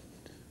mind.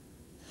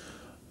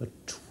 A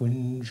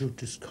twinge of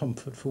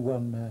discomfort for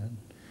one man,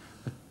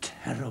 a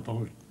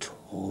terrible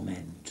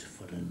torment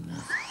for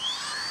another.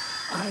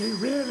 I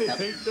really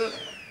think that...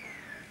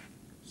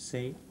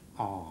 Say,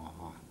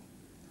 ah.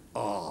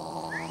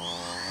 Ah.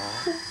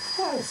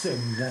 Why so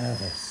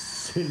nervous,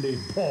 silly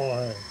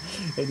boy?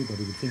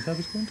 Anybody would think I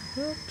was going to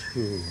hurt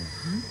you.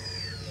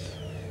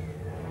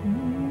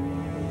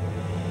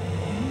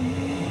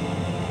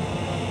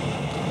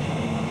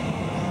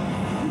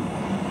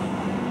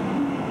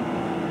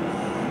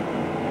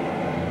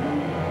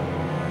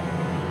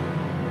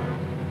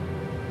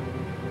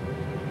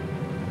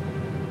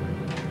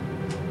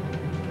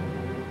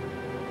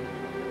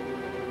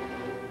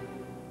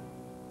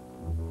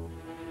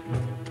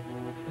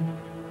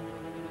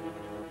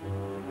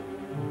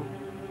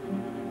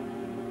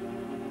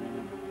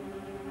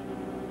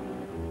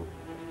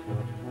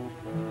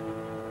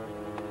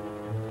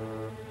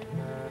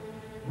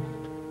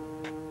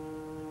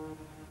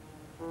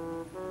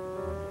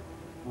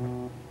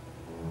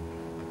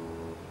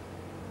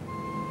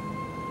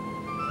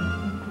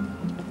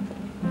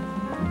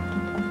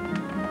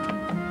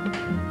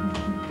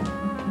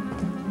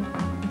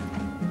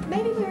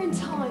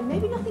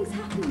 Maybe nothing's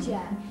happened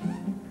yet.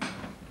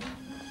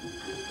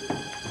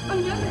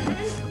 On the other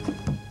hand,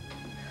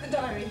 the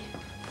diary.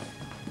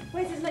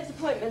 Where's his next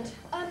appointment?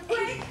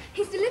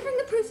 He's delivering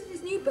the proofs of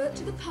his new book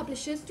to the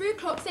publishers, 3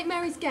 o'clock, St.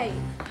 Mary's Gate.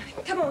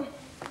 Come on.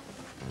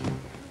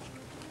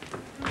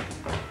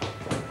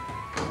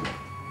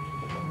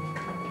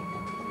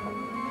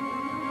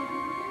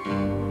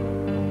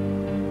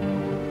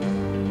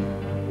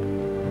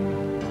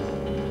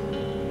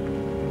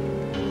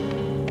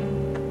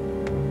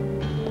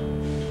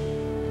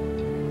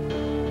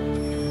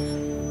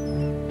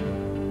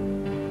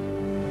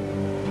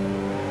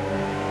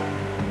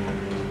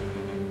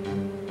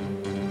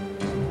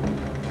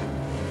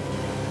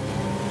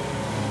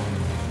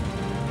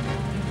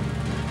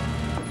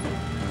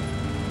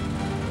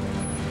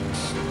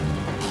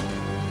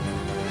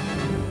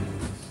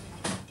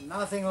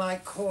 Nothing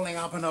like calling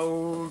up an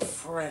old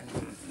friend.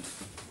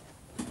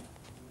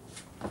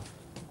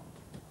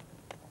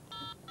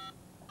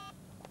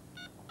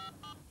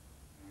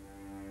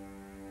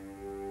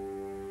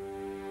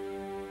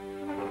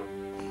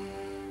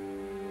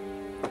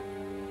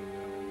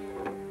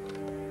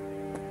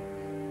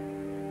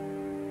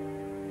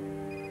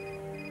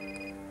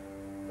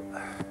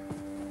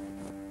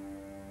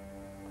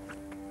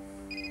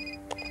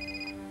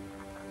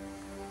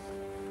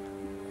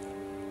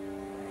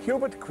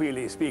 Hubert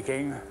Queeley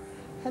speaking.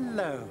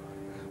 Hello,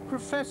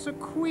 Professor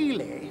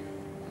Queeley.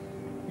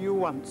 You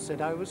once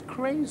said I was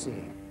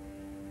crazy.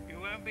 You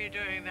won't be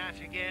doing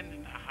that again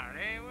in a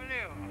hurry, will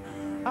you?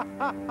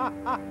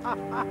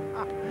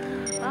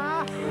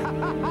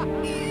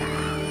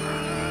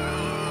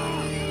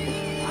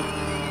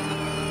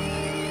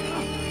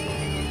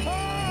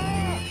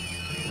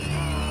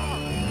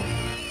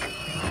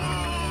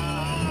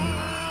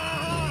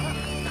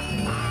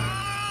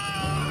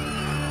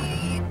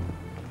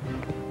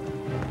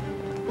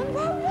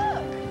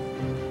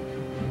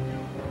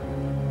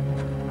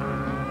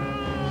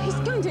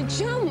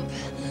 Jump!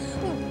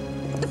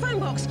 The phone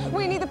box.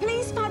 We need the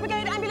police, fire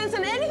brigade, ambulance,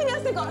 and anything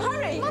else they've got.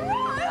 Hurry! Munro!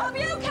 I'll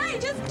be okay.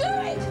 Just do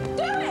it!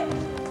 Do it!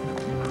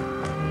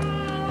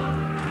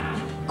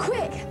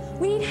 Quick!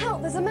 We need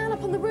help. There's a man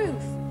up on the roof.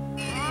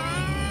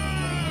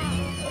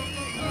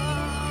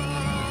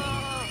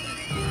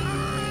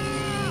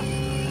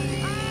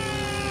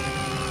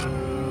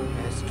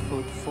 Best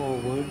foot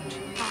forward.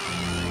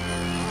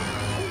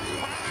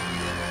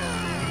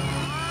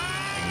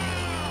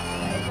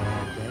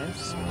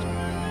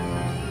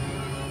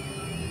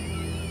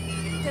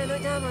 Don't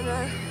look down,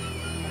 Munro.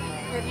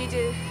 Whatever you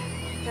do,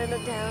 don't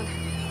look down.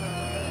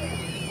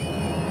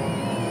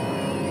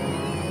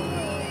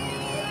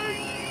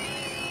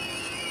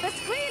 Miss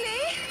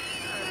Queeley!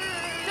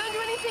 Don't do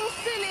anything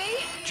silly.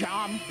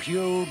 Jump,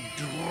 you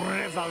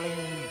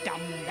drivelling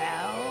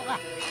dumbbell.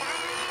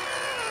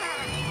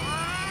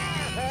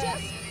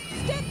 Just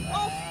step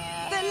off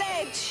the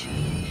ledge.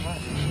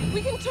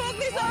 We can talk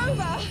this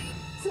over.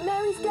 St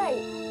Mary's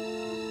Gate.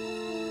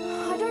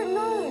 I don't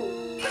know.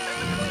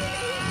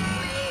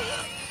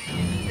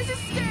 This is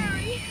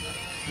scary.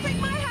 Take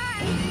my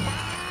hand.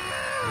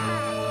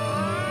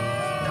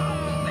 Stop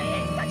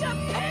being such a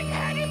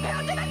pig-headed pill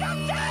to the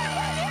doctor,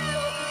 will you?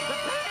 The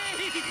pain!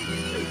 The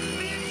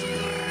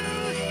excruciating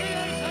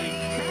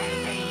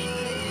pain!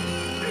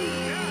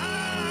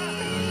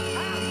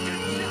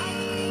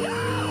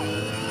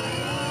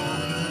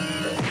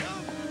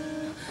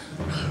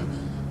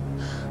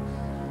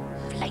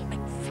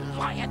 Flaming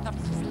fly in the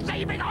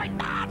flaming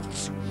ointment!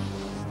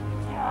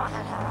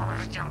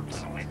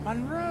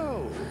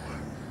 Munro!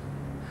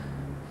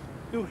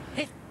 You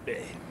hit me.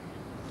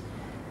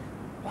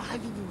 Why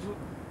did you...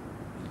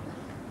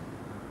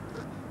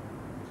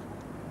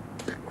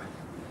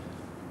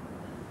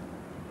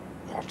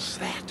 What's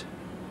that?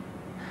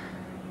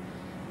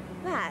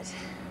 That is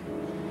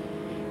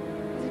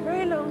a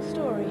very long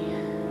story.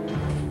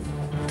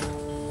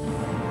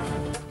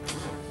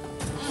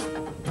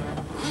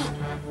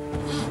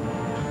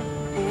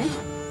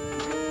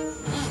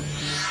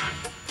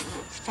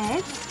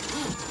 Ed?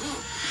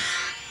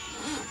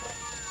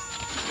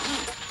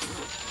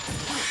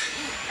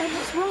 Ed,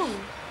 what's wrong?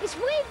 It's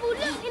Weevil,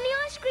 look, in the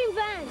ice cream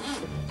van.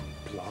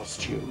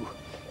 Blast you,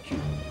 you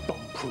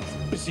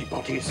bomb-proof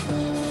busybodies.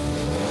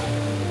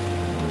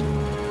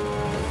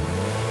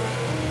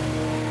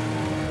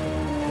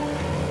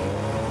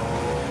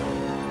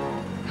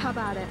 How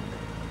about it?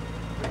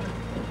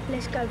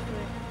 Let's go for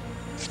it.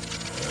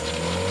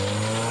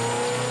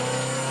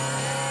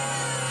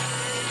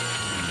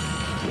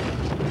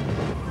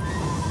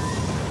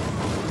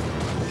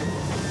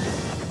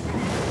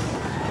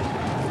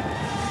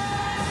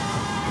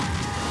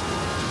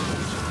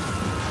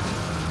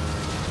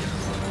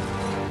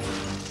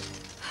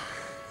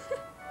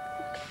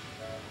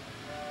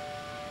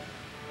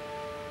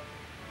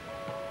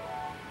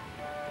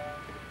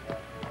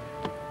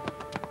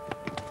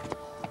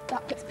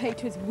 That puts paid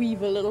to his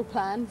Weevil little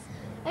plans.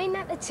 Ain't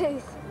that the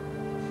tooth?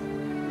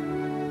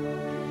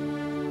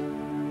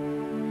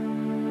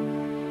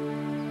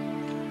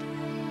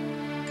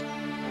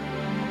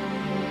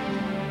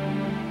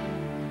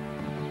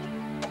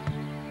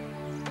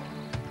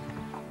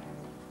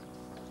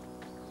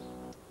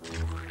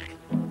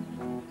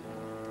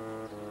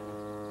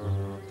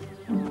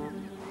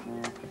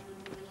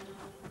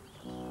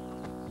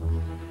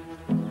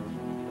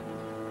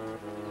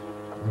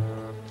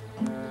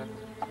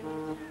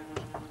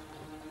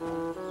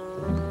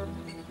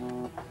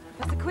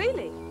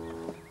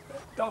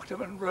 Dr.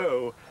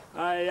 Munro,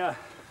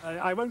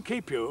 I won't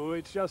keep you.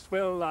 It's just,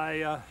 well,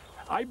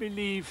 I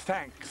believe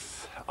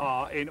thanks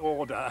are in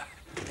order.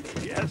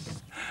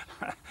 Yes.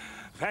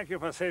 Thank you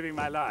for saving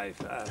my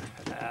life.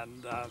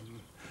 And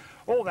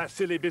all that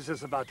silly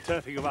business about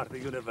turfing you out of the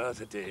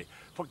university.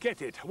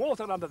 Forget it.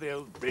 Water under the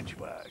old bridge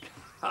work.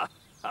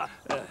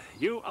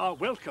 You are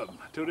welcome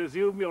to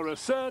resume your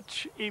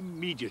research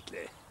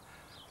immediately.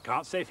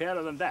 Can't say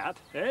fairer than that,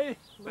 eh?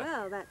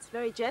 Well, that's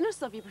very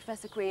generous of you,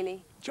 Professor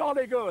Queenie.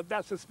 Jolly good,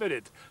 that's the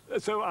spirit.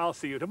 So I'll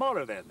see you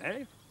tomorrow then,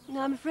 eh?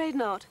 No, I'm afraid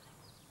not.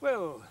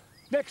 Well,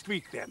 next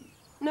week then.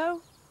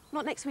 No,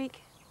 not next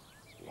week.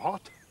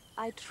 What?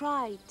 I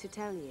tried to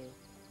tell you.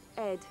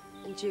 Ed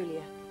and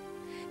Julia.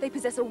 They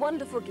possess a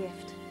wonderful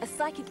gift, a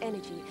psychic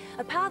energy,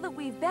 a power that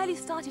we've barely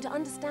started to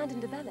understand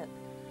and develop.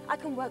 I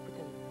can work with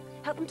them,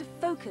 help them to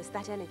focus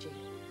that energy.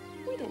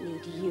 We don't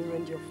need you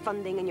and your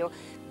funding and your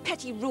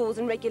petty rules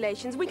and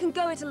regulations. We can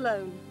go it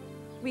alone.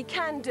 We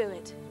can do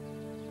it.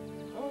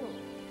 Oh,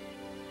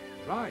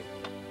 right.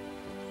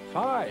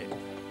 Fine.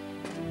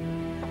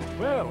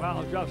 Well,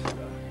 I'll just...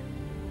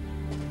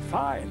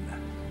 fine.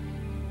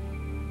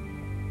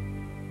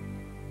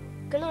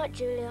 Good night,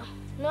 Julia.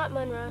 Night,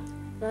 Munro.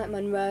 Night,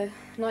 Munro.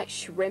 Night,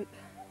 Shrimp.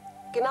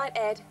 Good night,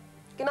 Ed.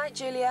 Good night,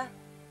 Julia.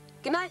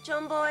 Good night,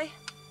 John Boy.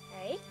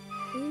 Hey?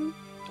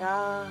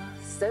 Ah,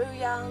 so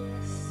young,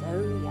 so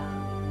young.